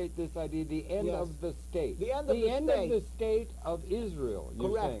visitate this idea, the end of the state. The end of the state of Israel,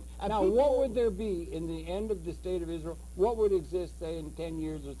 you're saying. And now, what would there be in the end of the state of Israel? What would exist, say, in 10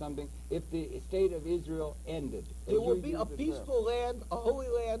 years or something, if the state of Israel ended? There will be a peaceful land, a holy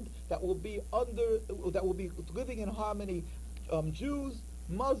land, that will be living in harmony. Jews,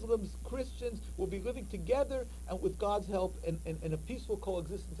 Muslims, Christians will be living together, and with God's help in a peaceful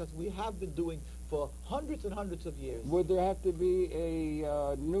coexistence as we have been doing for hundreds and hundreds of years. Would there have to be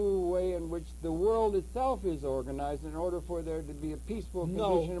a new way in which the world itself is organized in order for there to be a peaceful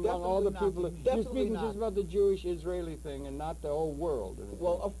condition among all the people? You're speaking just about the Jewish-Israeli thing and not the whole world.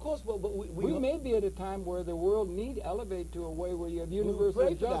 Well, of course, but we may be at a time where the world need elevate to a way where you have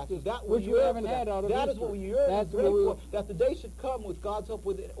universal justice, which we haven't had out of history. That is what we yearn and pray for, that the day should come with God's help,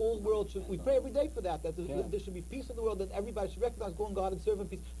 with the old world should. We pray every day for that there should be peace in the world, that everybody should recognize going God and serve in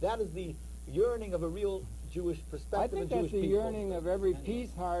peace. That is the yearning of a real Jewish perspective. I think that's the yearning of every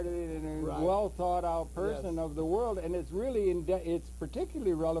peace-hearted and well-thought-out person of the world, and it's really it's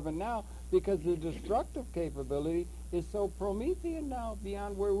particularly relevant now because the destructive capability is so Promethean now,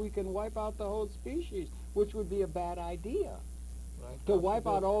 beyond where we can wipe out the whole species, which would be a bad idea. To wipe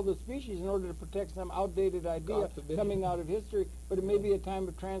out all the species in order to protect some outdated idea coming out of history, but it may be a time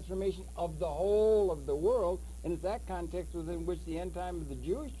of transformation of the whole of the world, and it's that context within which the end time of the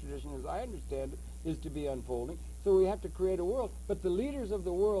Jewish tradition, as I understand it, is to be unfolding. So we have to create a world. But the leaders of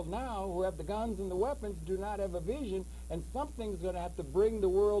the world now, who have the guns and the weapons, do not have a vision, and something's going to have to bring the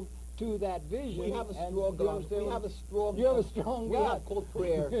world to that vision. We have a strong God. We have a strong. You have a strong God. We have called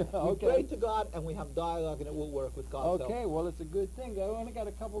prayer. We pray to God, and we have dialogue, and it will work with God's help. Okay, well, it's a good thing. I only got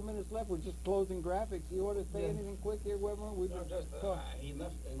a couple minutes left. We're just closing graphics. You want to say anything quick here, Weber? He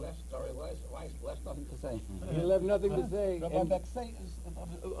left story left nothing to say. He left nothing to say. Rabbi Beck, say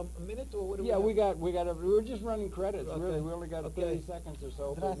a minute or what do we have? We're just running credits, really. We only got 30 seconds or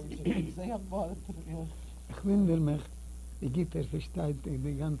so. Ich wundere mich, wie geht versteht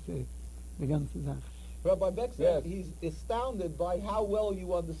die ganze Sache. Rabbi Beck said he's astounded by how well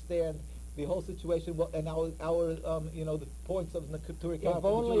you understand the whole situation and our the points of the Turkic. If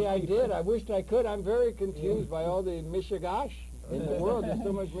only I did. I wished I could. I'm very confused by all the mishigash in the world. There's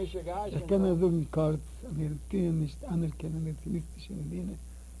so much mishigash. Ich kann sagen kurz, wir können nicht anerkennen, die zionistische Medien,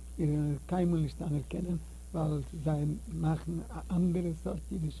 wir keinmal nicht anerkennen, weil sie machen eine andere Sorte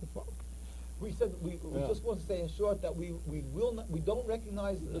jüdische Volk. We said we just want to say in short that we don't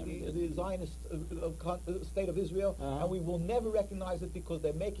recognize the Zionist state of Israel, and we will never recognize it because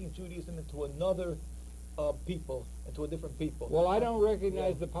they're making Judaism into another people, into a different people. Well, I don't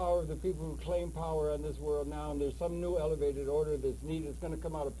recognize the power of the people who claim power in this world now, and there's some new elevated order that's needed. It's going to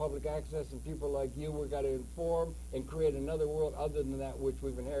come out of public access, and people like you, we've got to inform and create another world other than that which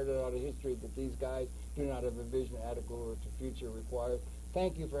we've inherited out of history, that these guys do not have a vision adequate to future requires.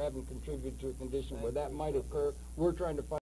 Thank you for having contributed to a condition where that might occur. We're trying to find